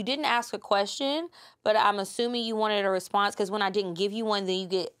something, you didn't ask a question, but I'm assuming you wanted a response, because when I didn't give you one, then you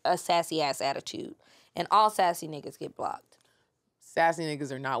get a sassy-ass attitude. And all sassy niggas get blocked. Sassy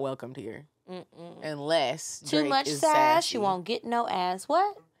niggas are not welcomed here. Unless Too Drake much is sass, sassy. you won't get no ass.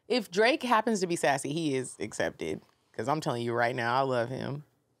 What? If Drake happens to be sassy, he is accepted. Because I'm telling you right now, I love him.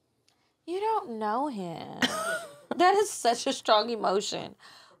 You don't know him. That is such a strong emotion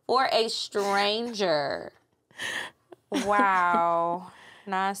for a stranger. Wow.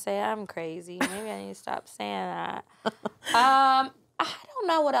 Now I say I'm crazy. Maybe I need to stop saying that. I don't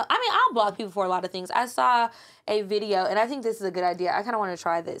know what else. I mean, I'll block people for a lot of things. I saw a video, and I think this is a good idea. I kind of want to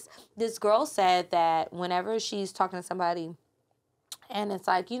try this. This girl said that whenever she's talking to somebody, and it's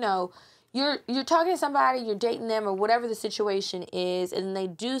like, you know, you're talking to somebody, you're dating them, or whatever the situation is, and they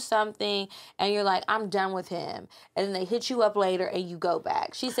do something, and you're like, I'm done with him. And then they hit you up later, and you go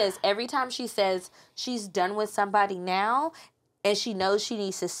back. She says every time she says she's done with somebody now, and she knows she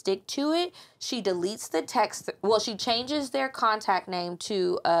needs to stick to it, she deletes the text. Well, she changes their contact name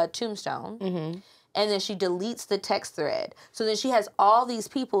to Tombstone. And then she deletes the text thread. So then she has all these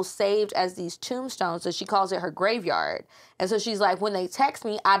people saved as these tombstones, so she calls it her graveyard. And so she's like, when they text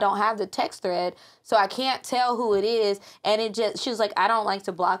me, I don't have the text thread, so I can't tell who it is. And she was like, I don't like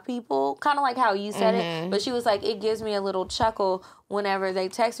to block people, kind of like how you said it. But she was like, it gives me a little chuckle whenever they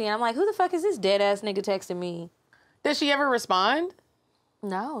text me. And I'm like, who the fuck is this dead-ass nigga texting me? Does she ever respond?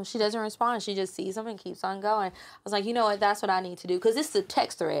 No, she doesn't respond. She just sees them and keeps on going. I was like, you know what? That's what I need to do. Because it's a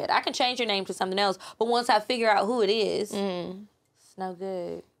text thread. I can change your name to something else. But once I figure out who it is, it's no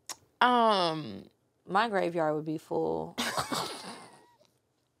good. My graveyard would be full.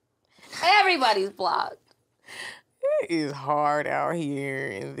 Everybody's blocked. It is hard out here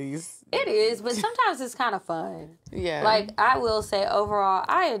in these. It is, but sometimes it's kind of fun. Yeah. Like, I will say, overall,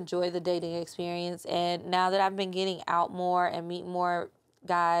 I enjoy the dating experience. And now that I've been getting out more and meeting more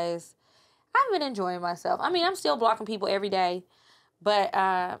guys, I've been enjoying myself. I mean, I'm still blocking people every day. But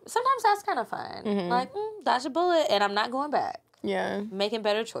sometimes that's kind of fun. Mm-hmm. Like, dodge a bullet, and I'm not going back. Yeah. Making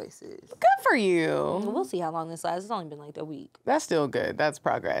better choices. Good for you. We'll see how long this lasts. It's only been like a week. That's still good. That's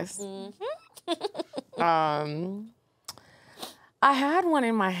progress. I had one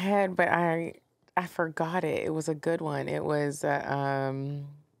in my head, but I forgot it. It was a good one. It was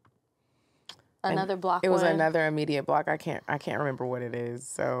Another block. It was one. another immediate block. I can't remember what it is.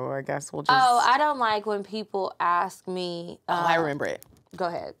 So I guess we'll just. Oh, I don't like when people ask me. I remember it. Go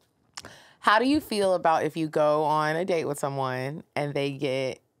ahead. How do you feel about if you go on a date with someone and they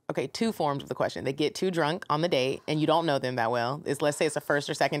get, okay, two forms of the question. They get too drunk on the date and you don't know them that well. Let's say it's a first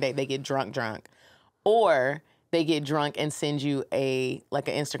or second date, they get drunk. Or they get drunk and send you an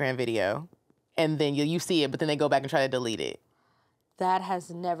Instagram video and then you see it, but then they go back and try to delete it. That has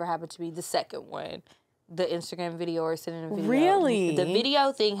never happened to me. The second one, the Instagram video or sending a video. Really? The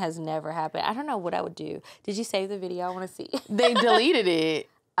video thing has never happened. I don't know what I would do. Did you save the video? I want to see. They deleted it.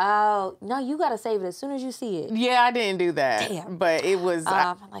 Oh, no, you got to save it as soon as you see it. Yeah, I didn't do that. Damn. But it was...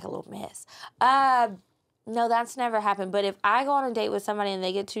 I'm like a little mess. No, that's never happened. But if I go on a date with somebody and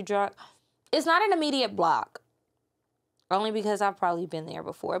they get too drunk, it's not an immediate block. Only because I've probably been there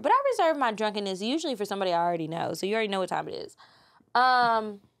before. But I reserve my drunkenness usually for somebody I already know. So you already know what time it is.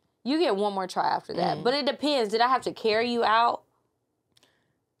 You get one more try after that. But it depends. Did I have to carry you out?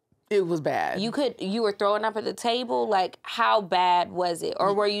 It was bad. You were throwing up at the table? Like, how bad was it?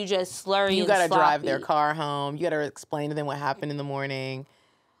 Or were you just slurry You and got to drive sloppy? their car home. You got to explain to them what happened in the morning.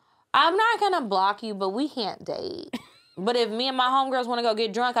 I'm not going to block you, but we can't date. But if me and my homegirls want to go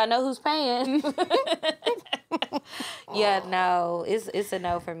get drunk, I know who's paying. Yeah, no, it's a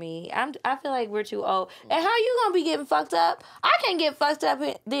no for me. I feel like we're too old. And how you gonna be getting fucked up? I can't get fucked up.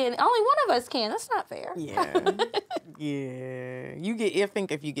 Then only one of us can. That's not fair. Yeah, yeah. I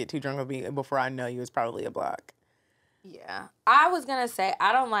think if you get too drunk before I know you, it's probably a block. Yeah, I was gonna say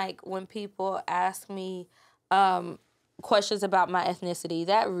I don't like when people ask me questions about my ethnicity.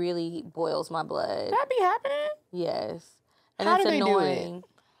 That really boils my blood. That be happening? Yes, and How it's do they annoying. do it?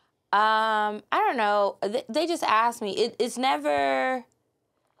 I don't know. They just ask me. It doesn't ever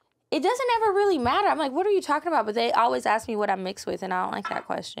really matter. I'm like, what are you talking about? But they always ask me what I'm mixed with, and I don't like that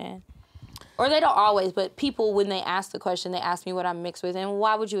question. Or they don't always, but people, when they ask the question, they ask me what I'm mixed with. And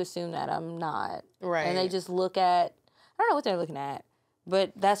why would you assume that I'm not? Right. And they just look at, I don't know what they're looking at,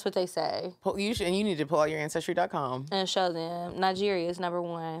 but that's what they say. You need to pull out your Ancestry.com. And show them. Nigeria is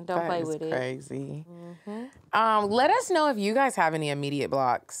 #1. Don't play with it. Crazy. Let us know if you guys have any immediate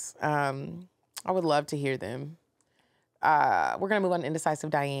blocks. I would love to hear them. We're going to move on to Indecisive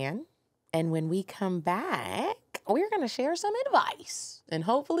Diane. And when we come back, we're going to share some advice and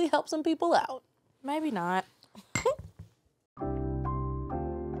hopefully help some people out. Maybe not.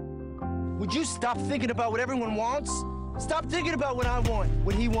 Would you stop thinking about what everyone wants? Stop thinking about what I want,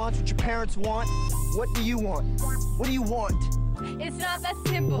 what he wants, what your parents want. What do you want? What do you want? It's not that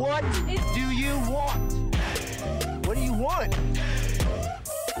simple. What do you want? What do you want?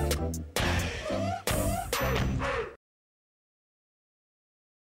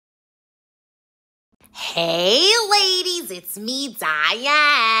 Hey ladies, it's me,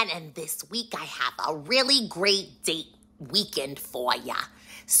 Diane, and this week I have a really great date weekend for ya.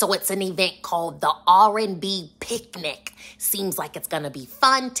 So it's an event called the R&B Picnic. Seems like it's gonna be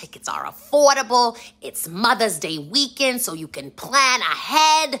fun. Tickets are affordable. It's Mother's Day weekend, so you can plan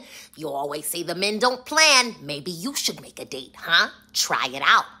ahead. You always say the men don't plan. Maybe you should make a date, huh? Try it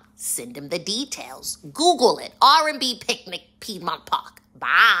out. Send them the details. Google it. R&B Picnic, Piedmont Park.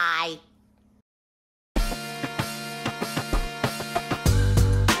 Bye.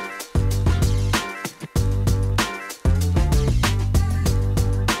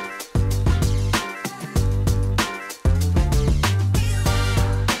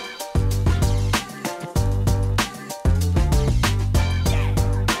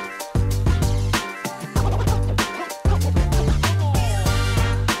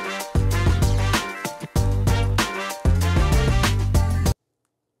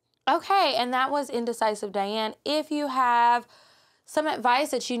 Okay, and that was Indecisive Diane. If you have some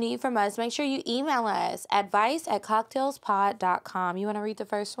advice that you need from us, make sure you email us, advice@cocktailspod.com. You want to read the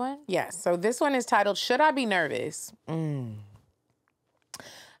first one? Yes. So this one is titled, Should I Be Nervous?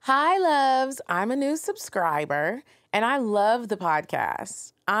 Hi, loves. I'm a new subscriber, and I love the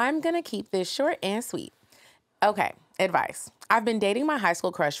podcast. I'm going to keep this short and sweet. Okay. Advice. I've been dating my high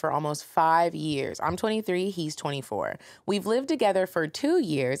school crush for almost 5 years. I'm 23, he's 24. We've lived together for 2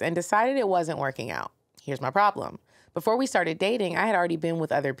 years and decided it wasn't working out. Here's my problem. Before we started dating, I had already been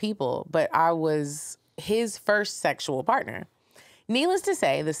with other people, but I was his first sexual partner. Needless to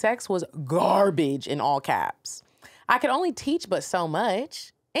say, the sex was garbage in all caps. I could only teach but so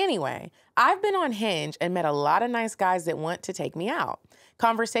much. Anyway, I've been on Hinge and met a lot of nice guys that want to take me out.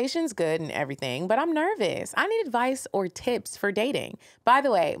 Conversation's good and everything, but I'm nervous. I need advice or tips for dating. By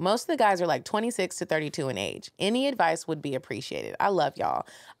the way, most of the guys are like 26 to 32 in age. Any advice would be appreciated. I love y'all.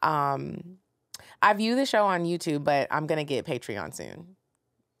 I view the show on YouTube, but I'm going to get Patreon soon.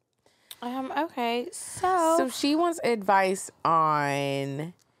 Okay, so she wants advice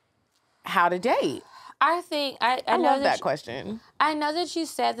on how to date. I think I love that question. I know that you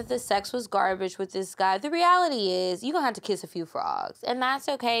said that the sex was garbage with this guy. The reality is you're going to have to kiss a few frogs, and that's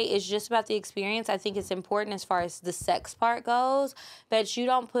okay. It's just about the experience. I think it's important as far as the sex part goes, that you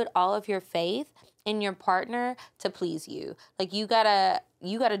don't put all of your faith in your partner to please you. Like, you gotta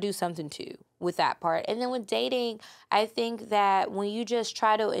do something too with that part. And then with dating, I think that when you just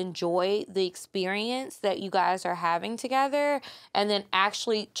try to enjoy the experience that you guys are having together, and then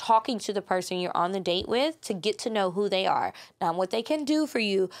actually talking to the person you're on the date with to get to know who they are, not what they can do for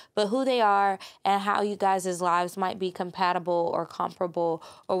you, but who they are and how you guys' lives might be compatible or comparable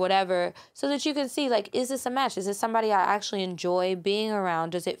or whatever, so that you can see, like, is this a match? Is this somebody I actually enjoy being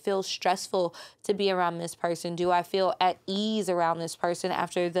around? Does it feel stressful to be around this person? Do I feel at ease around this person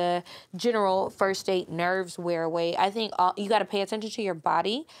after the general first date nerves wear away? I think you got to pay attention to your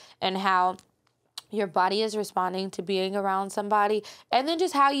body and how your body is responding to being around somebody, and then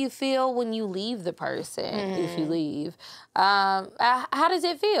just how you feel when you leave the person, if you leave. How does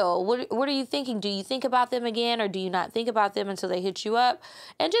it feel? What are you thinking? Do you think about them again, or do you not think about them until they hit you up?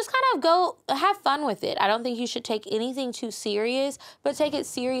 And just kind of go have fun with it. I don't think you should take anything too serious, but take it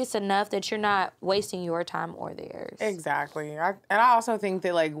serious enough that you're not wasting your time or theirs. Exactly. I also think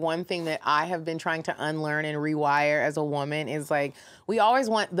that, like, one thing that I have been trying to unlearn and rewire as a woman is, like, we always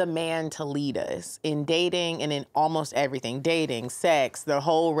want the man to lead us in dating and in almost everything. Dating, sex, the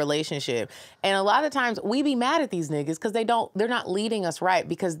whole relationship. And a lot of times we be mad at these niggas because they're not leading us right,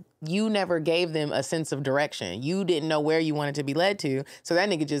 because you never gave them a sense of direction. You didn't know where you wanted to be led to. So that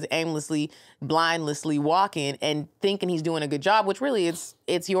nigga just aimlessly, blindlessly walking and thinking he's doing a good job, which really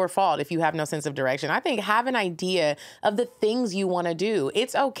it's your fault if you have no sense of direction. I think have an idea of the things you want to do.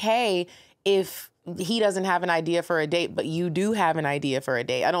 It's okay if he doesn't have an idea for a date, but you do have an idea for a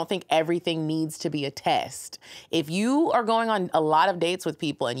date. I don't think everything needs to be a test. If you are going on a lot of dates with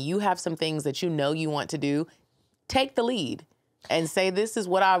people and you have some things that you know you want to do, take the lead and say, this is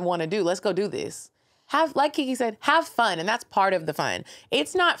what I want to do. Let's go do this. Like Kiki said, have fun, and that's part of the fun.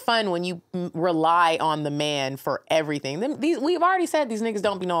 It's not fun when you rely on the man for everything. We've already said these niggas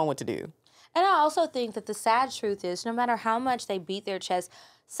don't be knowing what to do. And I also think that the sad truth is, no matter how much they beat their chest,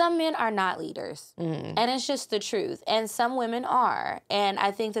 some men are not leaders. And it's just the truth. And some women are. And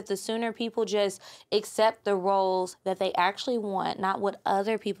I think that the sooner people just accept the roles that they actually want, not what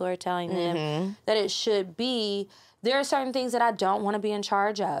other people are telling them that it should be, there are certain things that I don't want to be in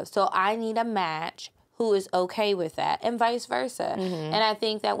charge of. So I need a match who is okay with that, and vice versa. And I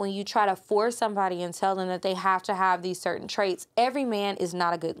think that when you try to force somebody and tell them that they have to have these certain traits, every man is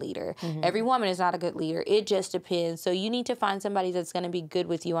not a good leader. Every woman is not a good leader. It just depends. So you need to find somebody that's going to be good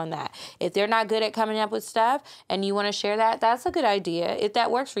with you on that. If they're not good at coming up with stuff and you want to share that, that's a good idea if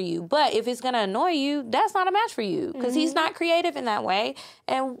that works for you. But if it's going to annoy you, that's not a match for you, because he's not creative in that way.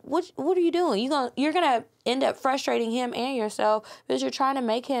 And what are you doing? You're going to end up frustrating him and yourself because you're trying to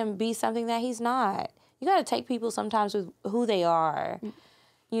make him be something that he's not. You got to take people sometimes with who they are.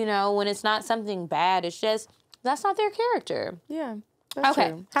 You know, when it's not something bad, it's just, that's not their character. Yeah, that's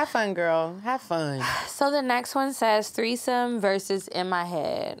true. Have fun, girl. Have fun. So the next one says, threesome versus in my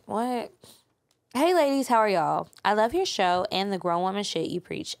head. What? Hey, ladies, how are y'all? I love your show and the grown woman shit you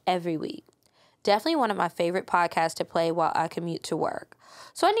preach every week. Definitely one of my favorite podcasts to play while I commute to work.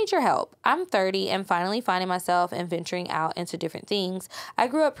 So I need your help. I'm 30 and finally finding myself and venturing out into different things. I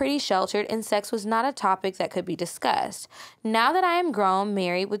grew up pretty sheltered and sex was not a topic that could be discussed. Now that I am grown,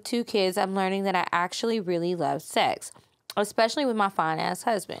 married with 2 kids, I'm learning that I actually really love sex, especially with my fine-ass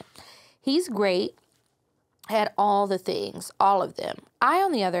husband. He's great at all the things, all of them. I,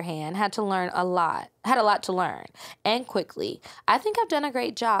 on the other hand, had a lot to learn, and quickly. I think I've done a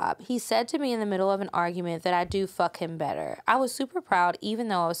great job. He said to me in the middle of an argument that I do fuck him better. I was super proud, even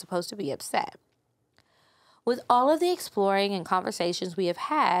though I was supposed to be upset. With all of the exploring and conversations we have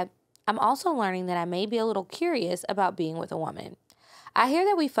had, I'm also learning that I may be a little curious about being with a woman. I hear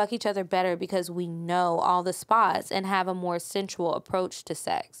that we fuck each other better because we know all the spots and have a more sensual approach to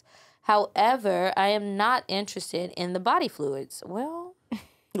sex. However, I am not interested in the body fluids. Well,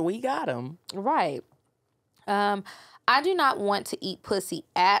 we got them. Right. I do not want to eat pussy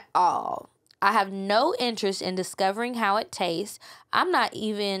at all. I have no interest in discovering how it tastes. I'm not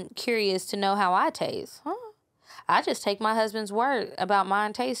even curious to know how I taste. Huh? I just take my husband's word about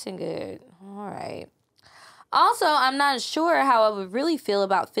mine tasting good. All right. Also, I'm not sure how I would really feel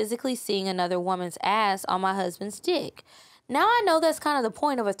about physically seeing another woman's ass on my husband's dick. Now I know that's kind of the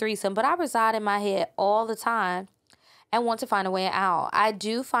point of a threesome, but I reside in my head all the time and want to find a way out. I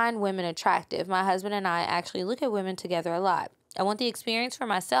do find women attractive. My husband and I actually look at women together a lot. I want the experience for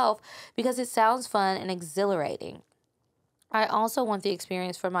myself because it sounds fun and exhilarating. I also want the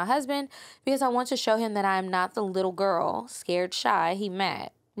experience for my husband because I want to show him that I am not the little girl, scared, shy he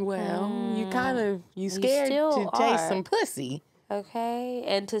met. Well, you scared to taste some pussy. Okay,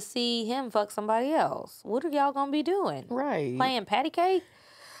 and to see him fuck somebody else. What are y'all gonna be doing? Right. Playing patty cake?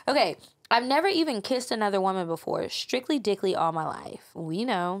 Okay, I've never even kissed another woman before. Strictly dickly all my life. We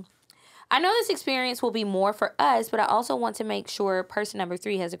know. I know this experience will be more for us, but I also want to make sure person number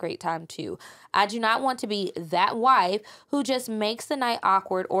 3 has a great time too. I do not want to be that wife who just makes the night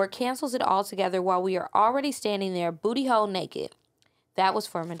awkward or cancels it altogether while we are already standing there booty hole naked. That was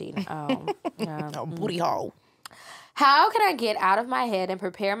for Medinah. Oh, booty hole. How can I get out of my head and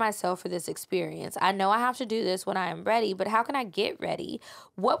prepare myself for this experience? I know I have to do this when I am ready, but how can I get ready?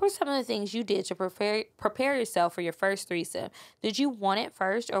 What were some of the things you did to prepare yourself for your first threesome? Did you want it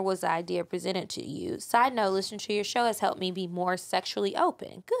first, or was the idea presented to you? Side note, listening to your show has helped me be more sexually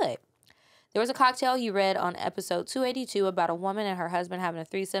open. Good. There was a cocktail you read on episode 282 about a woman and her husband having a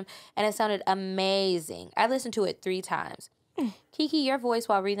threesome, and it sounded amazing. I listened to it 3 times. Kiki, your voice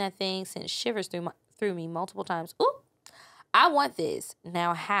while reading that thing sent shivers through me multiple times. Ooh, I want this.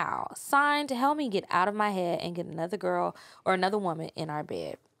 Now how? Signed, to help me get out of my head and get another girl or another woman in our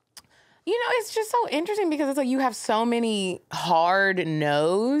bed. You know, it's just so interesting because it's like you have so many hard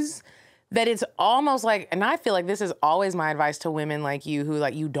no's that it's almost like, and I feel like this is always my advice to women like you who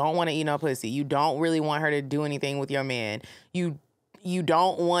like, you don't want to eat no pussy. You don't really want her to do anything with your man. You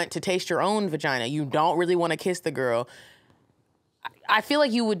don't want to taste your own vagina. You don't really want to kiss the girl. I feel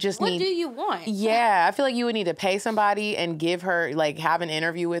like you would just need... What do you want? Yeah, I feel like you would need to pay somebody and give her, like, have an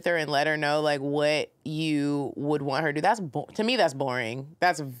interview with her and let her know, like, what you would want her to do. To me, that's boring.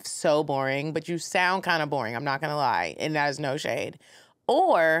 That's so boring, but you sound kind of boring. I'm not going to lie, and that is no shade.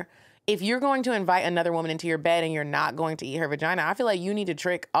 Or if you're going to invite another woman into your bed and you're not going to eat her vagina, I feel like you need to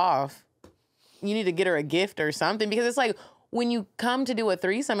trick off. You need to get her a gift or something, because it's like when you come to do a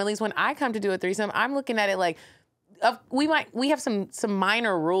threesome, at least when I come to do a threesome, I'm looking at it like, we have some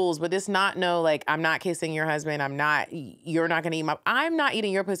minor rules, but it's not like, I'm not kissing your husband. You're not going to eat I'm not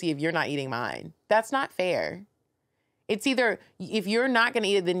eating your pussy if you're not eating mine. That's not fair. It's either, if you're not going to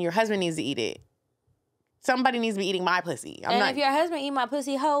eat it, then your husband needs to eat it. Somebody needs to be eating my pussy. If your husband eat my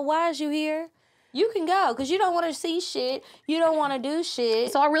pussy, ho, why is you here? You can go, because you don't want to see shit. You don't want to do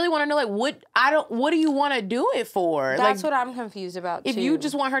shit. So I really want to know, like, what do you want to do it for? That's like, what I'm confused about, if you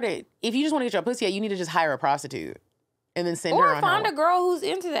just want to get your pussy out, you need to just hire a prostitute. And then send her on her way. Or find a girl who's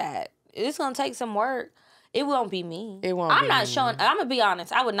into that. It's going to take some work. It won't be me. I'm going to be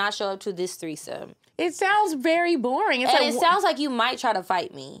honest. I would not show up to this threesome. It sounds very boring. It sounds like you might try to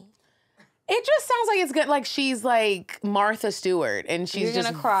fight me. It just sounds like it's good. Like she's like Martha Stewart, and she's You're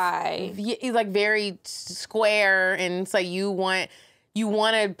gonna cry. Like very square, and it's like you want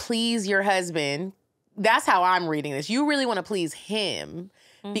to please your husband. That's how I'm reading this. You really want to please him.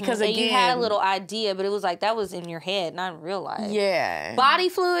 Because again, you had a little idea, but it was like that was in your head, not in real life. Yeah. Body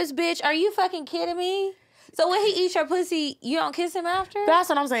fluids, bitch. Are you fucking kidding me? So when he eats your pussy, you don't kiss him after? That's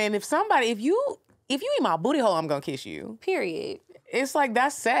what I'm saying. If you eat my booty hole, I'm gonna kiss you. Period. It's like,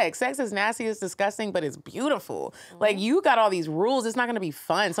 that's sex. Sex is nasty, it's disgusting, but it's beautiful. Like, you got all these rules. It's not gonna be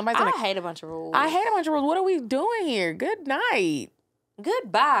fun. I hate a bunch of rules. I hate a bunch of rules. What are we doing here? Good night.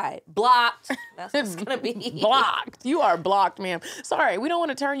 Goodbye. Blocked. That's what it's going to be. Blocked. You are blocked, ma'am. Sorry, we don't want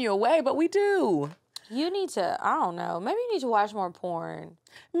to turn you away, but we do. You need to, I don't know, maybe you need to watch more porn.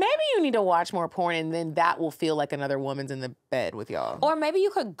 Maybe you need to watch more porn, and then that will feel like another woman's in the bed with y'all. Or maybe you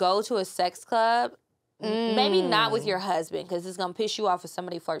could go to a sex club. Maybe not with your husband, because it's going to piss you off if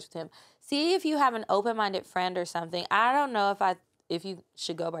somebody flirts with him. See if you have an open-minded friend or something. I don't know if you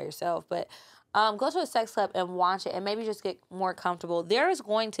should go by yourself, but Go to a sex club and watch it and maybe just get more comfortable. There is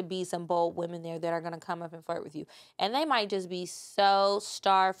going to be some bold women there that are going to come up and flirt with you. And they might just be so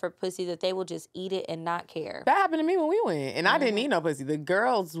starved for pussy that they will just eat it and not care. That happened to me when we went. And I didn't eat no pussy. The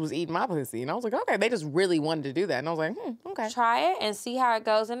girls was eating my pussy. And I was like, okay. They just really wanted to do that. And I was like, okay. Try it and see how it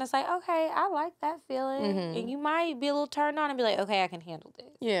goes. And it's like, okay, I like that feeling. And you might be a little turned on and be like, okay, I can handle this.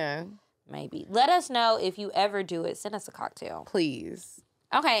 Yeah. Maybe. Let us know if you ever do it. Send us a cocktail. Please.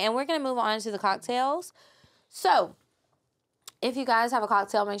 Okay, and we're going to move on to the cocktails. So, if you guys have a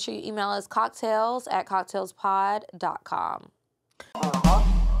cocktail, make sure you email us cocktails@cocktailspod.com. But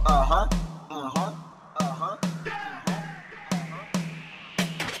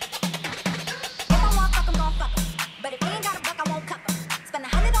if you ain't got a buck, I won't cup 'em. Spend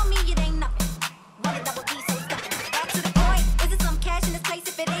 100 on me, it ain't nothing. Want a double D, so stuffing. Back to the point. Is it some cash in this place?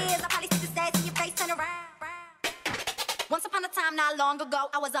 If it is, I'll probably stick the stats in your face, turn around. Once upon a time, not long ago,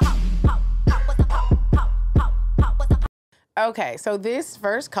 I was a hoe, was a hoe, was a hoe. Okay, so this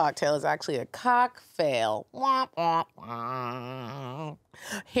first cocktail is actually a cock fail. Wah, wah, wah.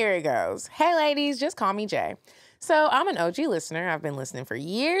 Here it goes. Hey, ladies, just call me Jay. So I'm an OG listener. I've been listening for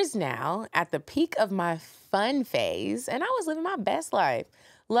years now, at the peak of my fun phase, and I was living my best life.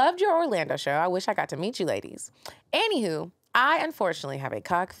 Loved your Orlando show. I wish I got to meet you ladies. Anywho, I unfortunately have a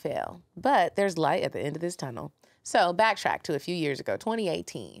cock fail, but there's light at the end of this tunnel. So backtrack to a few years ago,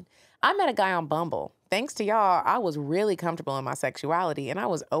 2018. I met a guy on Bumble. Thanks to y'all, I was really comfortable in my sexuality and I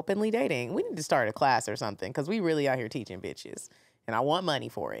was openly dating. We need to start a class or something because we really out here teaching bitches and I want money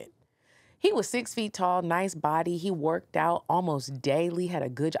for it. He was 6 feet tall, nice body. He worked out almost daily, had a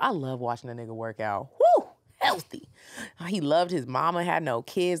good job. I love watching a nigga work out. Woo, healthy. He loved his mama, had no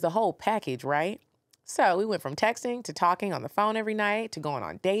kids, the whole package, right? So we went from texting to talking on the phone every night to going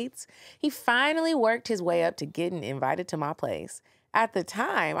on dates. He finally worked his way up to getting invited to my place. At the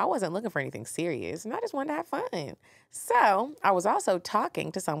time, I wasn't looking for anything serious, and I just wanted to have fun. So I was also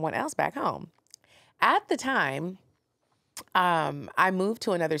talking to someone else back home. At the time, I moved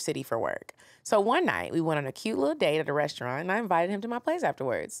to another city for work. So one night, we went on a cute little date at a restaurant, and I invited him to my place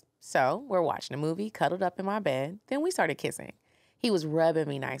afterwards. So we're watching a movie, cuddled up in my bed. Then we started kissing. He was rubbing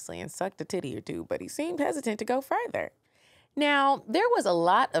me nicely and sucked a titty or two, but he seemed hesitant to go further. Now, there was a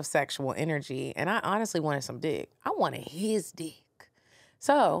lot of sexual energy, and I honestly wanted some dick. I wanted his dick.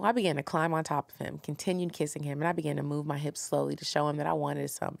 So I began to climb on top of him, continued kissing him, and I began to move my hips slowly to show him that I wanted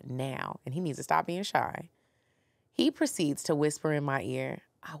some now, and he needs to stop being shy. He proceeds to whisper in my ear,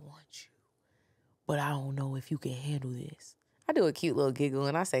 I want you, but I don't know if you can handle this. I do a cute little giggle,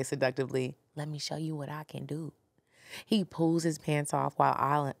 and I say seductively, let me show you what I can do. He pulls his pants off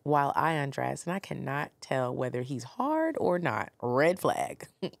while I undress, and I cannot tell whether he's hard or not. Red flag.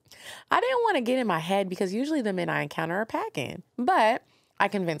 I didn't want to get in my head because usually the men I encounter are packing. But I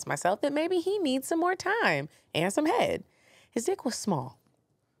convinced myself that maybe he needs some more time and some head. His dick was small.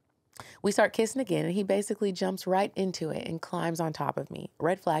 We start kissing again, and he basically jumps right into it and climbs on top of me.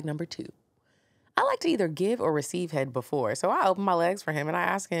 Red flag number 2. I like to either give or receive head before, so I open my legs for him, and I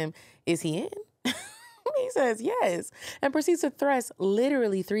ask him, is he in? He says yes, and proceeds to thrust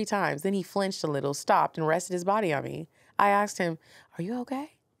literally 3 times. Then he flinched a little, stopped, and rested his body on me. I asked him, are you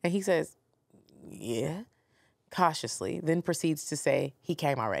okay? And he says, yeah, cautiously, then proceeds to say he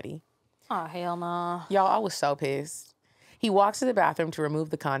came already. Oh, hell no. Y'all, I was so pissed. He walks to the bathroom to remove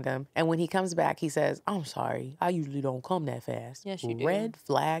the condom, and when he comes back, he says, I'm sorry, I usually don't come that fast. Yes, you do. Red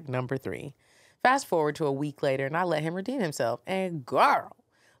flag number 3. Fast forward to a week later, and I let him redeem himself. And girl,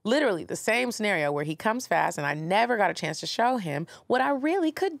 literally the same scenario where he comes fast and I never got a chance to show him what I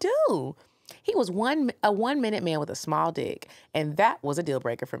really could do. He was a 1-minute man with a small dick, and that was a deal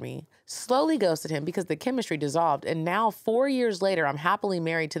breaker for me. Slowly ghosted him because the chemistry dissolved, and now 4 years later, I'm happily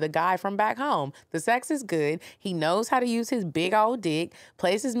married to the guy from back home. The sex is good. He knows how to use his big old dick,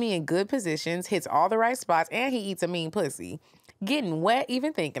 places me in good positions, hits all the right spots, and he eats a mean pussy. Getting wet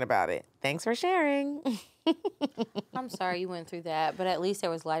even thinking about it. Thanks for sharing. I'm sorry you went through that, but at least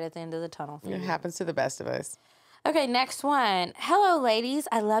there was light at the end of the tunnel for you. It happens to the best of us. Okay, next one. Hello, ladies.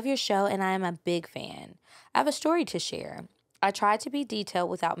 I love your show, and I am a big fan. I have a story to share. I tried to be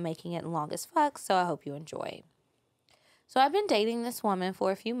detailed without making it long as fuck, so I hope you enjoy. So I've been dating this woman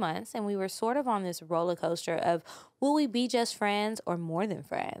for a few months, and we were sort of on this roller coaster of will we be just friends or more than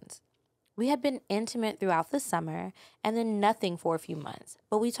friends? We had been intimate throughout the summer and then nothing for a few months,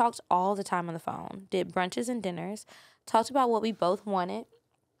 but we talked all the time on the phone, did brunches and dinners, talked about what we both wanted,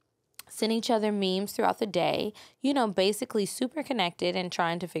 sent each other memes throughout the day, basically super connected and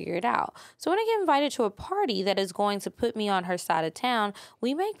trying to figure it out. So when I get invited to a party that is going to put me on her side of town,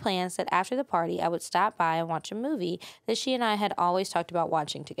 we make plans that after the party, I would stop by and watch a movie that she and I had always talked about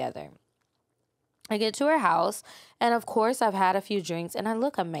watching together. I get to her house, and of course, I've had a few drinks, and I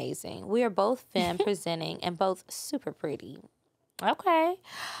look amazing. We are both femme presenting and both super pretty. Okay.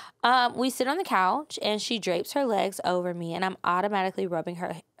 We sit on the couch, and she drapes her legs over me, and I'm automatically rubbing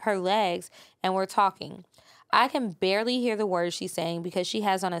her legs, and we're talking. I can barely hear the words she's saying because she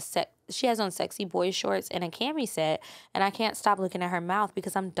has on sexy boy shorts and a cami set, and I can't stop looking at her mouth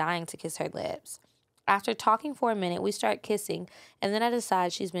because I'm dying to kiss her lips. After talking for a minute, we start kissing, and then I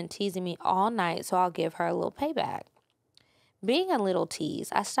decide she's been teasing me all night, so I'll give her a little payback. Being a little tease,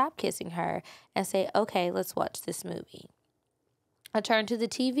 I stop kissing her and say, okay, let's watch this movie. I turn to the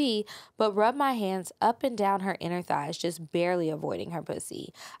TV, but rub my hands up and down her inner thighs, just barely avoiding her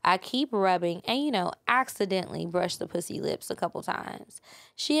pussy. I keep rubbing and, accidentally brush the pussy lips a couple times.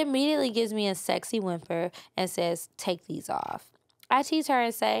 She immediately gives me a sexy whimper and says, take these off. I tease her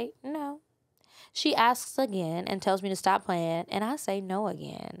and say, no. She asks again and tells me to stop playing, and I say no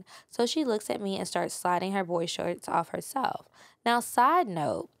again. So she looks at me and starts sliding her boy shorts off herself. Now, side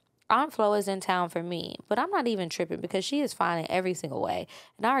note, Aunt Flo is in town for me, but I'm not even tripping because she is fine in every single way,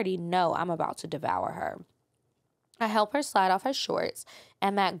 and I already know I'm about to devour her. I help her slide off her shorts,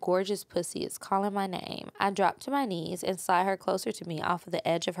 and that gorgeous pussy is calling my name. I drop to my knees and slide her closer to me off of the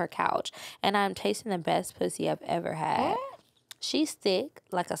edge of her couch, and I'm tasting the best pussy I've ever had. She's thick,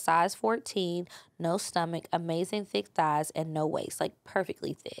 like a size 14, no stomach, amazing thick thighs, and no waist, like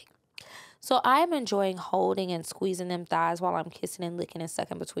perfectly thick. So I am enjoying holding and squeezing them thighs while I'm kissing and licking and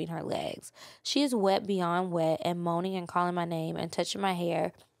sucking between her legs. She is wet beyond wet and moaning and calling my name and touching my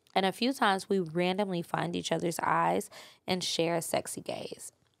hair. And a few times we randomly find each other's eyes and share a sexy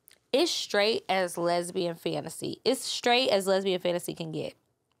gaze. It's straight as lesbian fantasy. It's straight as lesbian fantasy can get.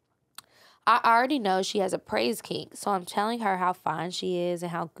 I already know she has a praise kink, so I'm telling her how fine she is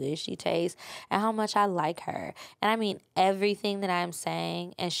and how good she tastes and how much I like her. And I mean everything that I am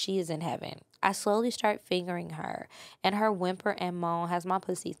saying, and she is in heaven. I slowly start fingering her, and her whimper and moan has my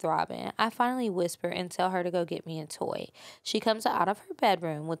pussy throbbing. I finally whisper and tell her to go get me a toy. She comes out of her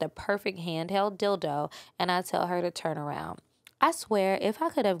bedroom with a perfect handheld dildo, and I tell her to turn around. I swear, if I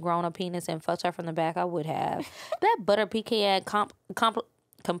could have grown a penis and fucked her from the back, I would have. That butter pecan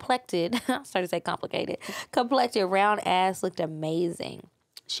complected round ass looked amazing.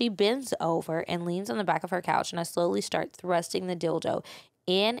 She bends over and leans on the back of her couch, and I slowly start thrusting the dildo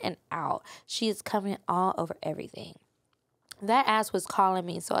in and out. She is coming all over everything. That ass was calling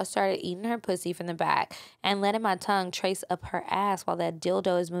me, so I started eating her pussy from the back and letting my tongue trace up her ass while that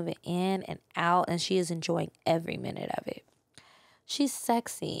dildo is moving in and out, and she is enjoying every minute of it. She's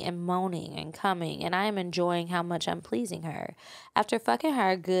sexy and moaning and coming, and I am enjoying how much I'm pleasing her. After fucking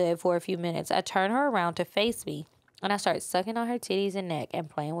her good for a few minutes, I turn her around to face me, and I start sucking on her titties and neck and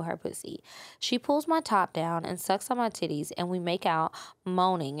playing with her pussy. She pulls my top down and sucks on my titties, and we make out,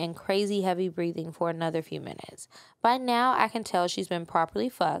 moaning and crazy heavy breathing for another few minutes. By now, I can tell she's been properly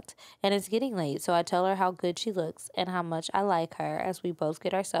fucked, and it's getting late, so I tell her how good she looks and how much I like her as we both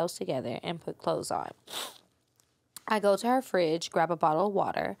get ourselves together and put clothes on. I go to her fridge, grab a bottle of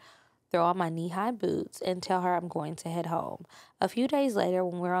water, throw on my knee-high boots, and tell her I'm going to head home. A few days later,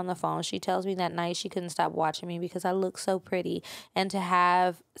 when we're on the phone, she tells me that night she couldn't stop watching me because I look so pretty, and to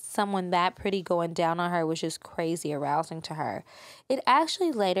have someone that pretty going down on her was just crazy arousing to her. It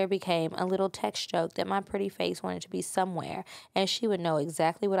actually later became a little text joke that my pretty face wanted to be somewhere, and she would know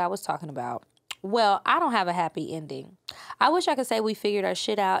exactly what I was talking about. Well, I don't have a happy ending. I wish I could say we figured our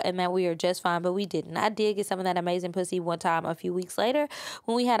shit out and that we are just fine, but we didn't. I did get some of that amazing pussy one time a few weeks later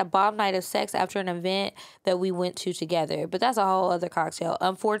when we had a bomb night of sex after an event that we went to together. But that's a whole other cocktail.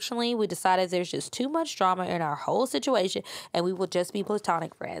 Unfortunately, we decided there's just too much drama in our whole situation and we will just be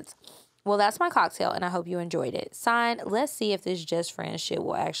platonic friends. Well, that's my cocktail, and I hope you enjoyed it. Signed, let's see if this just friends shit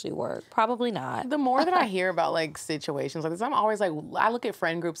will actually work. Probably not. The more that I hear about, like, situations like this, I'm always like, I look at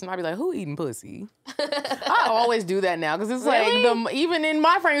friend groups, and I'll be like, who eating pussy? I always do that now, because it's like, even in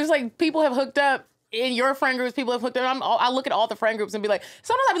my friend groups, like, people have hooked up. In your friend groups, people have hooked up. I look at all the friend groups and be like,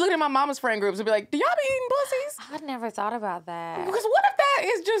 sometimes I be looking at my mama's friend groups and be like, do y'all be eating pussies? I've never thought about that. Because what if that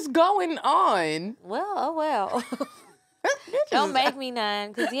is just going on? Well, oh well. Don't make me none,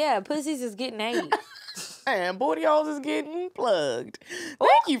 because, yeah, pussies is getting ate. And booty holes is getting plugged.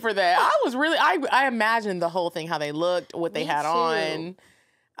 Thank you for that. I imagined the whole thing, how they looked, what they had on.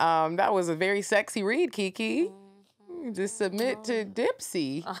 That was a very sexy read, Kiki. Just submit to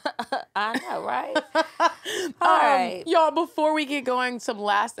Dipsy. I know, right? All right. Y'all, before we get going, some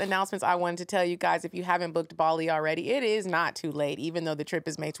last announcements I wanted to tell you guys. If you haven't booked Bali already, it is not too late. Even though the trip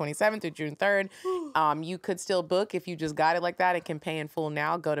is May 27th through June 3rd, you could still book if you just got it like that and can pay in full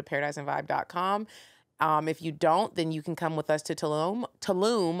now. Go to paradiseandvibe.com. If you don't, then you can come with us to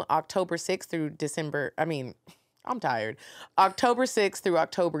Tulum October 6th through October 6th through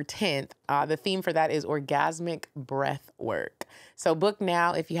October 10th. The theme for that is orgasmic breath work. So book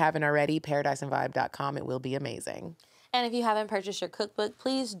now if you haven't already, paradiseandvibe.com. It will be amazing. And if you haven't purchased your cookbook,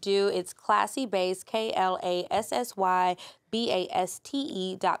 please do. It's Klassy Baste,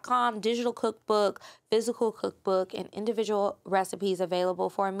 KlasssyBaste.com. Digital cookbook, physical cookbook, and individual recipes available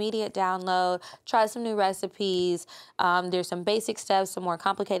for immediate download. Try some new recipes. There's some basic stuff, some more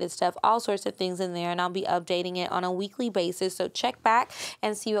complicated stuff, all sorts of things in there, and I'll be updating it on a weekly basis. So check back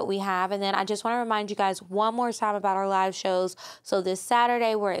and see what we have. And then I just want to remind you guys one more time about our live shows. So this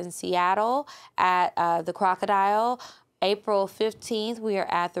Saturday, we're in Seattle at the Crocodile. April 15th, we are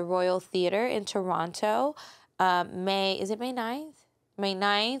at the Royal Theater in Toronto. May 9th? May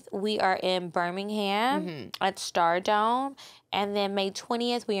 9th, we are in Birmingham at Stardome. And then May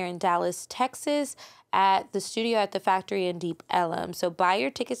 20th, we are in Dallas, Texas at the studio at the Factory in Deep Ellum. So buy your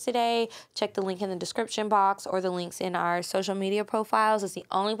tickets today. Check the link in the description box or the links in our social media profiles. It's the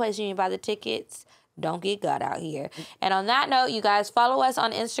only place you need to buy the tickets. Don't get got out here. And on that note, you guys follow us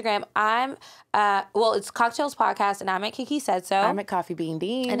on Instagram. It's CockTales Podcast, and I'm at Kiki Said So. I'm at Coffee Bean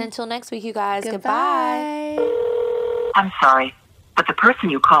Dean. And until next week, you guys, goodbye. I'm sorry, but the person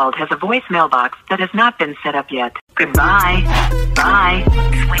you called has a voicemail box that has not been set up yet. Goodbye. Bye.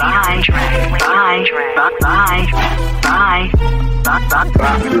 Bye. Bye. Bye. Bye. Bye.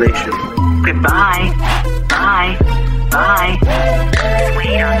 Population. Goodbye. Bye. Bye.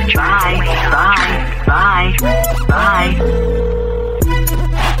 Wait on the track. Bye. Bye. Bye.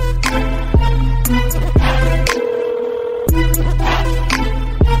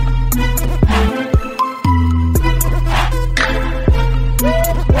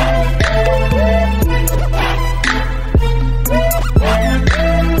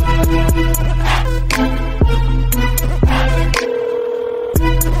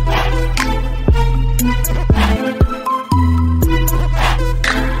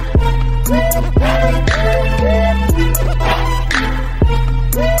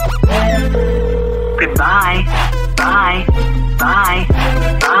 Goodbye. Bye. Bye. Bye.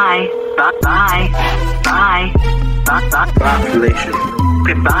 Bye. Bye. Bye. Population.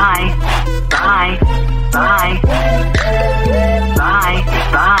 Goodbye. Bye. Bye. Bye.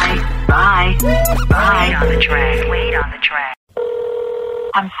 Bye. Bye. Bye. Wait on the track. Wait on the track.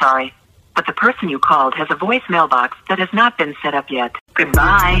 I'm sorry, but the person you called has a voicemail box that has not been set up yet.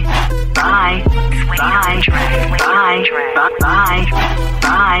 Goodbye. Bye. Bye. Bye. Bye. Bye.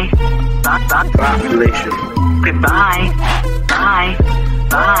 Bye. Population. Goodbye. Bye.